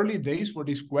are early days for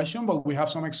this question, but we have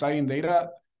some exciting data.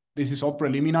 This is all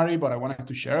preliminary, but I wanted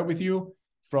to share it with you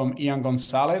from Ian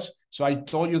Gonzalez. So I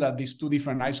told you that these 2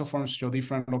 different isoforms show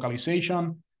different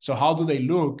localization. So how do they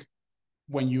look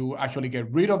when you actually get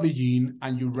rid of the gene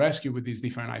and you rescue with these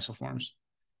different isoforms?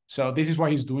 So this is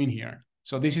what he's doing here.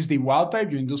 So this is the wild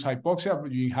type. You induce hypoxia,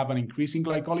 but you have an increase in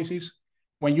glycolysis.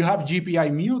 When you have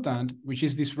GPI mutant, which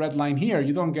is this red line here,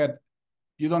 you don't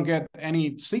get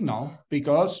any signal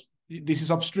because this is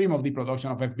upstream of the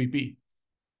production of FBP.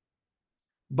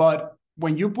 But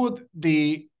when you put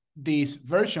this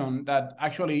version that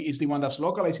actually is the one that's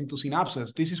localized into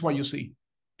synapses, this is what you see,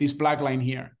 this black line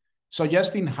here,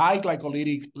 suggesting high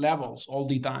glycolytic levels all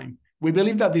the time. We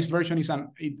believe that this version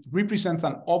it represents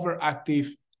an overactive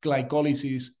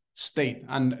glycolysis state,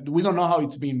 and we don't know how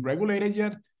it's being regulated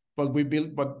yet, but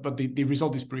the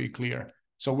result is pretty clear.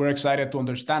 So we're excited to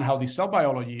understand how the cell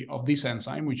biology of this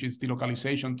enzyme, which is the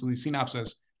localization to the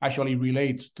synapses, actually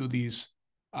relates to this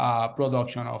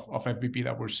production of FBP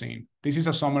that we're seeing. This is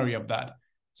a summary of that.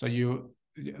 So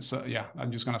yeah,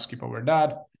 I'm just gonna skip over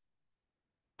that.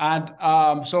 And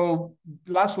so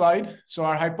last slide. So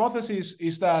our hypothesis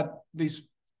is that these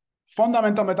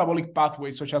fundamental metabolic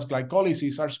pathways, such as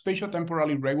glycolysis, are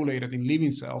spatiotemporally regulated in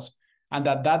living cells, and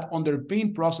that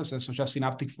underpin processes such as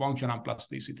synaptic function and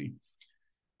plasticity.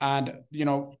 And in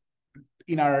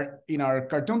our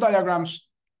cartoon diagrams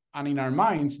and in our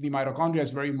minds, the mitochondria is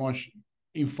very much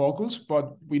in focus,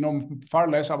 but we know far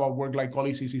less about where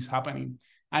glycolysis is happening.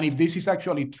 And if this is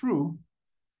actually true,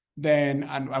 then,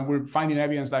 and we're finding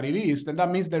evidence that it is, then that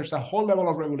means there's a whole level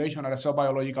of regulation at a cell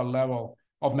biological level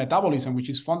of metabolism, which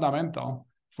is fundamental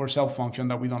for cell function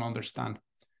that we don't understand.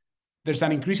 There's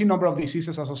an increasing number of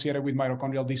diseases associated with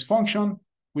mitochondrial dysfunction.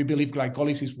 We believe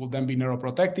glycolysis will then be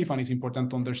neuroprotective, and it's important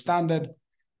to understand it.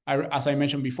 As I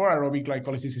mentioned before, aerobic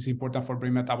glycolysis is important for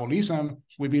brain metabolism.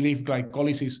 We believe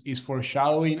glycolysis is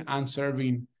foreshadowing and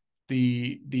serving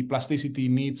the plasticity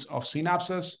needs of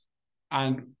synapses.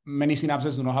 And many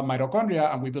synapses do not have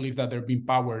mitochondria, and we believe that they're being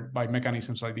powered by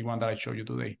mechanisms like the one that I showed you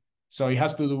today. So it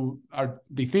has to do,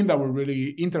 the thing that we're really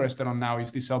interested on now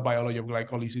is the cell biology of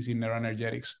glycolysis in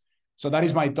neuroenergetics. So that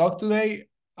is my talk today.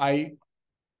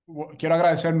 Quiero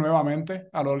agradecer nuevamente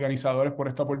a los organizadores por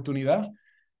esta oportunidad.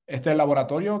 Este es el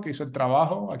laboratorio que hizo el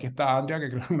trabajo. Aquí está Andrea, que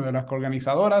creo que es una de las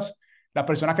coorganizadoras. Las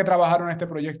personas que trabajaron en este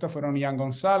proyecto fueron Ian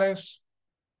González,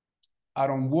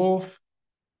 Aaron Wolf,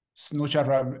 Snucha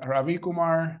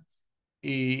Ravikumar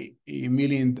y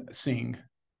Milind Singh.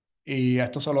 Y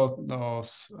estos son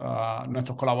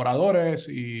nuestros colaboradores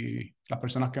y las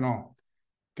personas que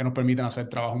nos permiten hacer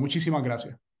trabajo. Muchísimas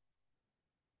gracias.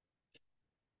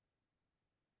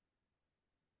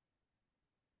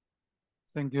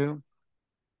 Thank you,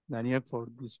 Daniel, for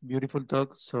this beautiful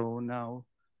talk. So now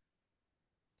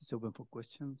it's open for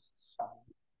questions.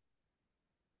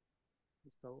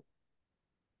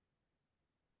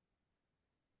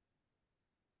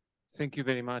 Thank you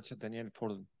very much, Daniel,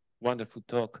 for wonderful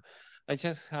talk. I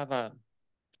just have a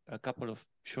couple of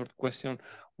short questions.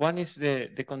 One is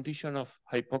the condition of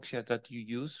hypoxia that you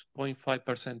use,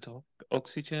 0.5% of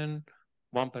oxygen,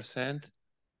 1%.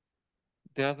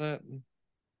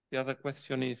 The other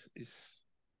question is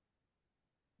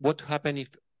what happens if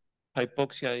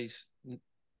hypoxia is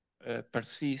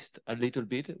persist a little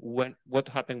bit? What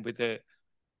happened with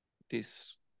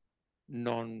this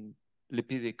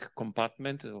non-lipidic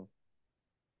compartment of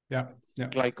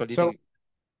glycolytic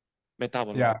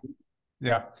metabolism?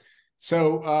 Yeah.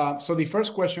 So the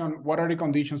first question, what are the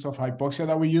conditions of hypoxia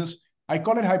that we use? I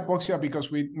call it hypoxia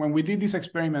because when we did these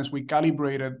experiments, we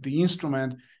calibrated the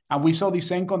instrument and we saw the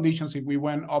same conditions if we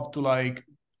went up to like,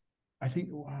 I think,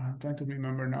 I'm trying to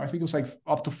remember now, I think it was like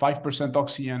up to 5%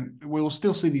 oxygen. We will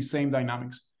still see the same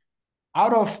dynamics.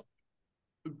 Out of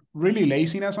really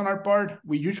laziness on our part,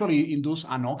 we usually induce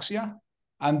anoxia.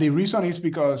 And the reason is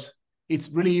because it's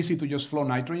really easy to just flow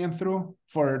nitrogen through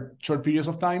for short periods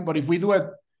of time. But if we do it,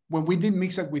 when we did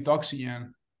mix it with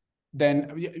oxygen,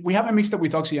 then we haven't mixed it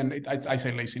with oxygen. I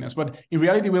say laziness, but in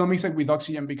reality, we don't mix it with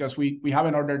oxygen because we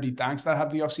haven't ordered the tanks that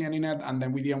have the oxygen in it. And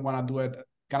then we didn't want to do it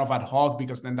kind of ad hoc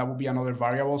because then that would be another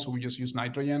variable. So we just use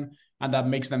nitrogen and that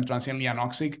makes them transiently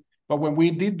anoxic. But when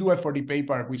we did do it for the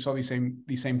paper, we saw the same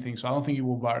thing. So I don't think it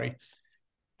will vary.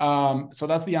 So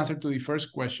that's the answer to the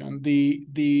first question.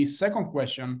 The second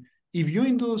question, if you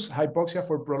induce hypoxia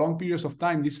for prolonged periods of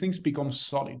time, these things become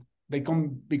solid. They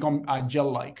become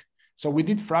gel-like. So we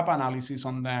did FRAP analysis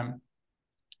on them.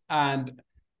 and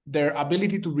their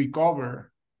ability to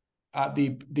recover,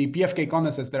 the PFK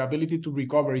condensates, their ability to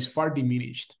recover is far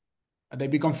diminished. They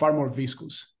become far more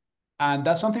viscous. And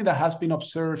that's something that has been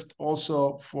observed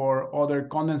also for other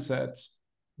condensates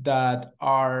that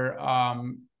are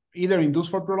either induced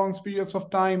for prolonged periods of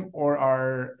time or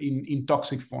are in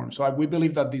toxic form. So we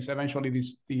believe that this eventually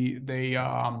the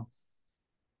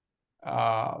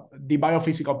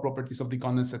biophysical properties of the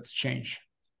condensates change.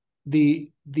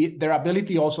 Their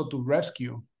ability also to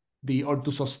rescue or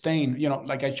to sustain,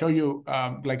 like I show you,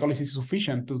 glycolysis is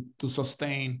sufficient to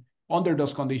sustain under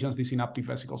those conditions the synaptic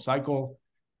vesicle cycle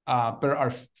per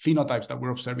our phenotypes that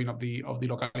we're observing of the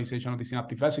localization of the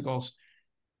synaptic vesicles.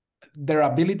 Their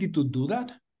ability to do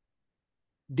that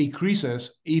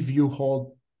decreases if you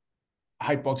hold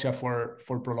hypoxia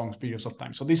for prolonged periods of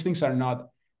time. So these things are not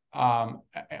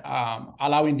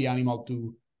allowing the animal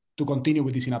to continue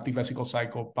with the synaptic vesicle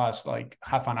cycle past like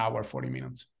half an hour, 40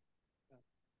 minutes.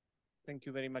 Thank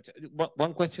you very much.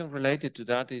 One question related to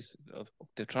that is of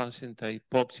the transient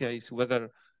hypoxia is whether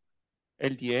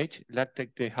LDH,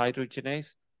 lactate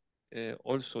dehydrogenase,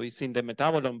 also is in the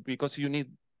metabolome, because you need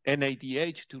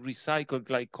NADH to recycle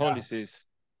glycolysis.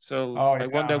 So I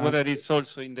wonder whether it's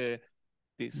also in this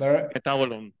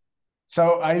metabolome.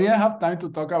 So I didn't have time to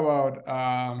talk about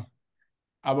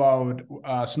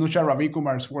Snucha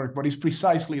Ravikumar's work, but it's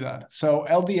precisely that. So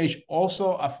LDH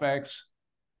also affects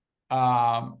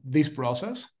this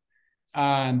process.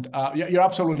 And you're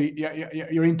absolutely,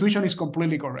 your intuition is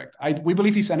completely correct. We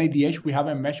believe it's NADH. We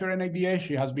haven't measured NADH.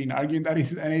 She has been arguing that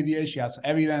it's NADH. She has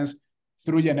evidence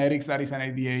through genetics that it's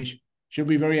NADH. She'll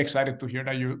be very excited to hear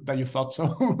that you thought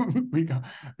so,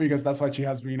 because that's what she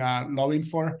has been lobbying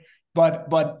for.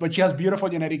 But she has beautiful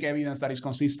genetic evidence that is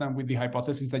consistent with the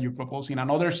hypothesis that you're proposing.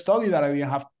 Another study that I didn't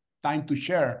have time to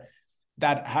share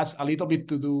that has a little bit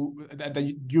to do, that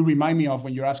you remind me of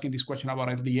when you're asking this question about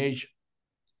LDH,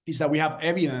 is that we have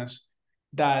evidence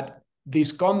that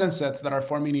these condensates that are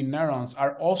forming in neurons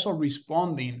are also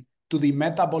responding to the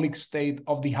metabolic state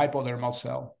of the hypodermal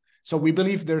cell. So we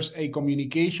believe there's a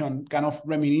communication kind of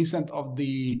reminiscent of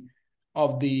the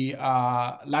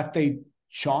lactate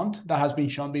shunt that has been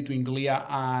shown between glia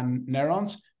and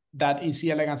neurons, that in C.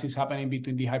 elegans is happening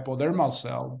between the hypodermal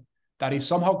cell that is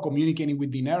somehow communicating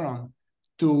with the neuron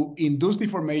to induce the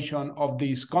formation of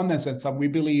these condensates that we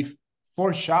believe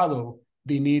foreshadow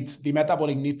the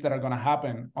metabolic needs that are going to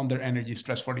happen under energy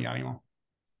stress for the animal.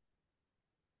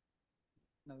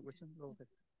 Another question? Go ahead.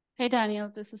 Hey, Daniel,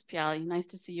 this is Piali. Nice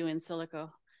to see you in silico.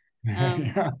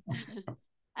 How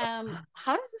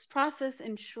does this process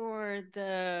ensure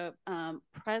the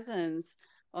presence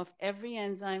of every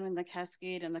enzyme in the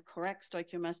cascade and the correct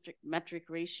stoichiometric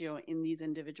ratio in these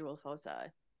individual foci?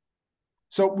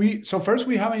 So first,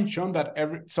 we haven't shown that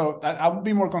I would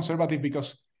be more conservative,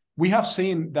 because we have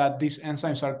seen that these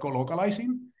enzymes are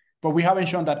co-localizing, but we haven't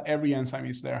shown that every enzyme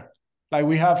is there. Like,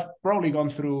 we have probably gone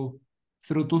through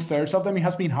 2/3 of them. It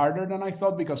has been harder than I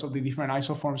thought because of the different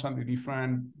isoforms and the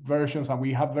different versions, and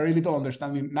we have very little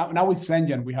understanding. Now with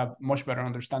Sengen, we have much better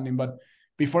understanding, but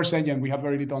before Sengen, we have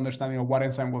very little understanding of what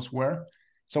enzyme was where.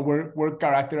 So we're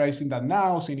characterizing that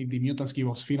now, seeing if the mutants give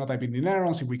us phenotype in the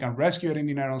neurons, if we can rescue it in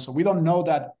the neurons. So we don't know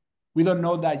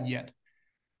that yet.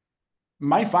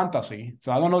 My fantasy,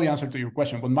 so I don't know the answer to your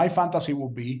question, but my fantasy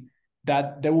will be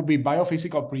that there will be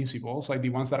biophysical principles like the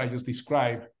ones that I just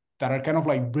described that are kind of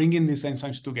like bringing these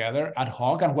enzymes together ad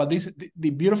hoc. And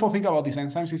the beautiful thing about these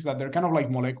enzymes is that they're kind of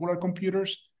like molecular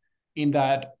computers, in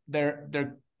that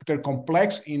they're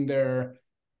complex in their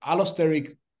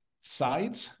allosteric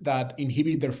sites that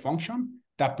inhibit their function,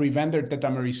 that prevent their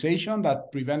tetramerization,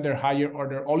 that prevent their higher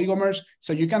order oligomers.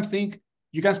 So you can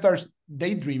start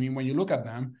daydreaming when you look at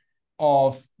them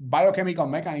of biochemical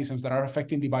mechanisms that are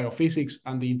affecting the biophysics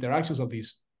and the interactions of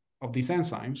these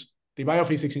enzymes, the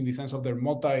biophysics in the sense of their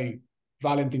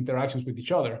multivalent interactions with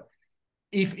each other.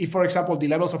 If, for example, the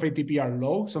levels of ATP are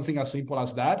low, something as simple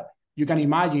as that, you can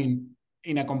imagine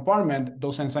in a compartment,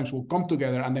 those enzymes will come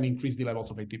together and then increase the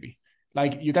levels of ATP.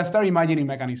 Like, you can start imagining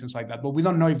mechanisms like that, but we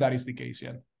don't know if that is the case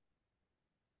yet.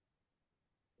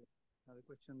 Another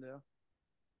question there.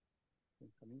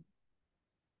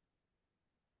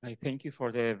 I thank you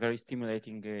for the very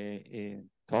stimulating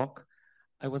talk.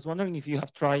 I was wondering if you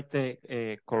have tried the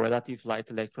correlative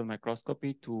light electron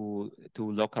microscopy to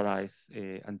localize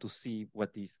and to see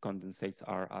what these condensates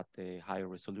are at the higher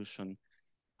resolution.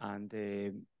 And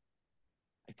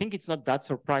I think it's not that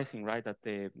surprising, right, that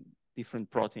the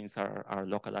different proteins are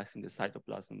localized in the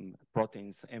cytoplasm,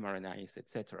 proteins, mRNAs,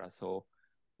 etc. So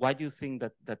why do you think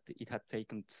that it had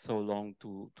taken so long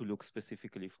to look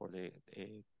specifically for the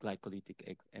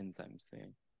glycolytic enzymes?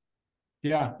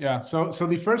 Yeah. So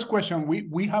the first question,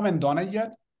 we haven't done it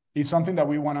yet. It's something that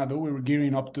we want to do. We were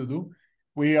gearing up to do.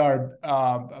 We are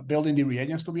building the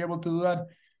reagents to be able to do that.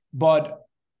 But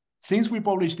since we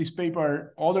published this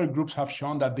paper, other groups have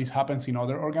shown that this happens in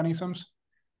other organisms.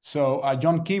 So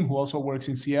John Kim, who also works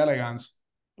in C. elegans,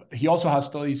 he also has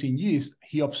studies in yeast.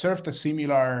 He observed a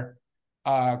similar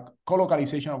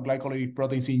co-localization of glycolytic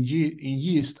proteins in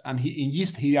yeast, and in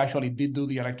yeast he actually did do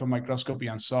the electron microscopy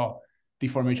and saw the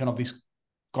formation of these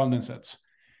condensates.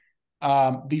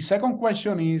 The second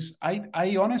question is,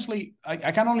 I honestly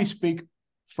can only speak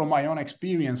from my own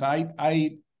experience. I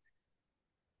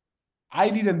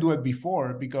didn't do it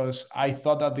before because I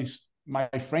thought that my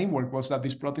framework was that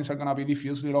these proteins are going to be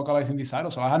diffusely localized in the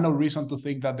cytosol. So I had no reason to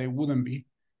think that they wouldn't be.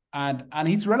 And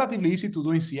it's relatively easy to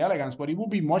do in C. elegans, but it will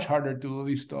be much harder to do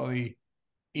this study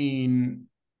in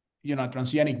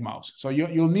transgenic mouse. So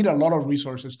you'll need a lot of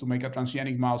resources to make a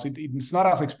transgenic mouse. It's not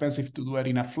as expensive to do it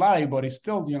in a fly, but it's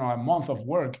still a month of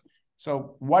work.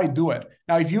 So why do it?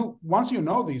 Now, once you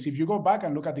know this, if you go back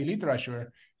and look at the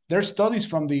literature, there's studies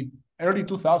from the early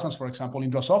 2000s, for example,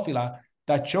 in Drosophila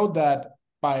that showed that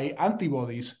by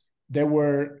antibodies, there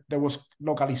was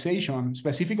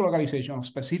specific localization of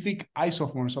specific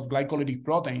isoforms of glycolytic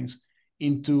proteins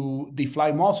into the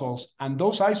fly muscles, and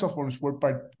those isoforms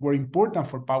were important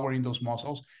for powering those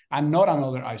muscles, and not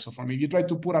another isoform. If you try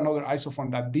to put another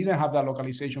isoform that didn't have that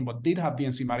localization but did have the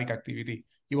enzymatic activity,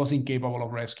 it was incapable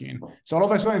of rescuing. So all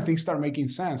of a sudden things start making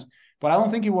sense. But I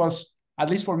don't think it was, at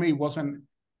least for me, it wasn't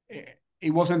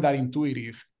that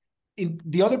intuitive. In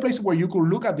the other place where you could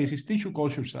look at this is tissue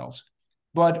culture cells,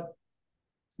 but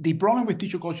the problem with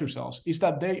tissue culture cells is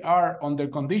that they are under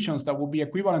conditions that will be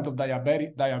equivalent of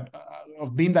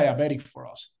being diabetic for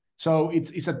us. So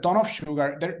it's a ton of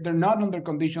sugar. They're not under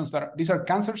conditions these are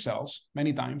cancer cells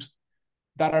many times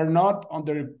that are not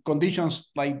under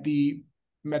conditions like the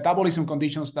metabolism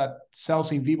conditions that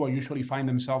cells in vivo usually find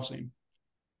themselves in.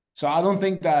 So I don't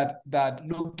think that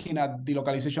looking at the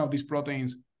localization of these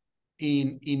proteins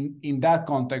in that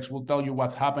context will tell you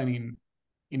what's happening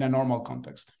in a normal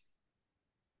context.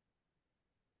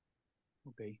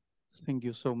 Okay, thank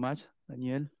you so much,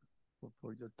 Daniel,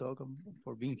 for your talk and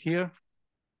for being here.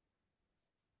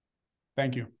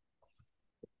 Thank you.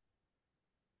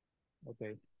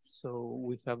 Okay, so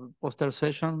we have a poster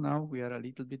session now. We are a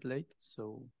little bit late,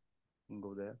 so we can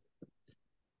go there.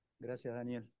 Gracias,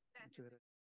 Daniel.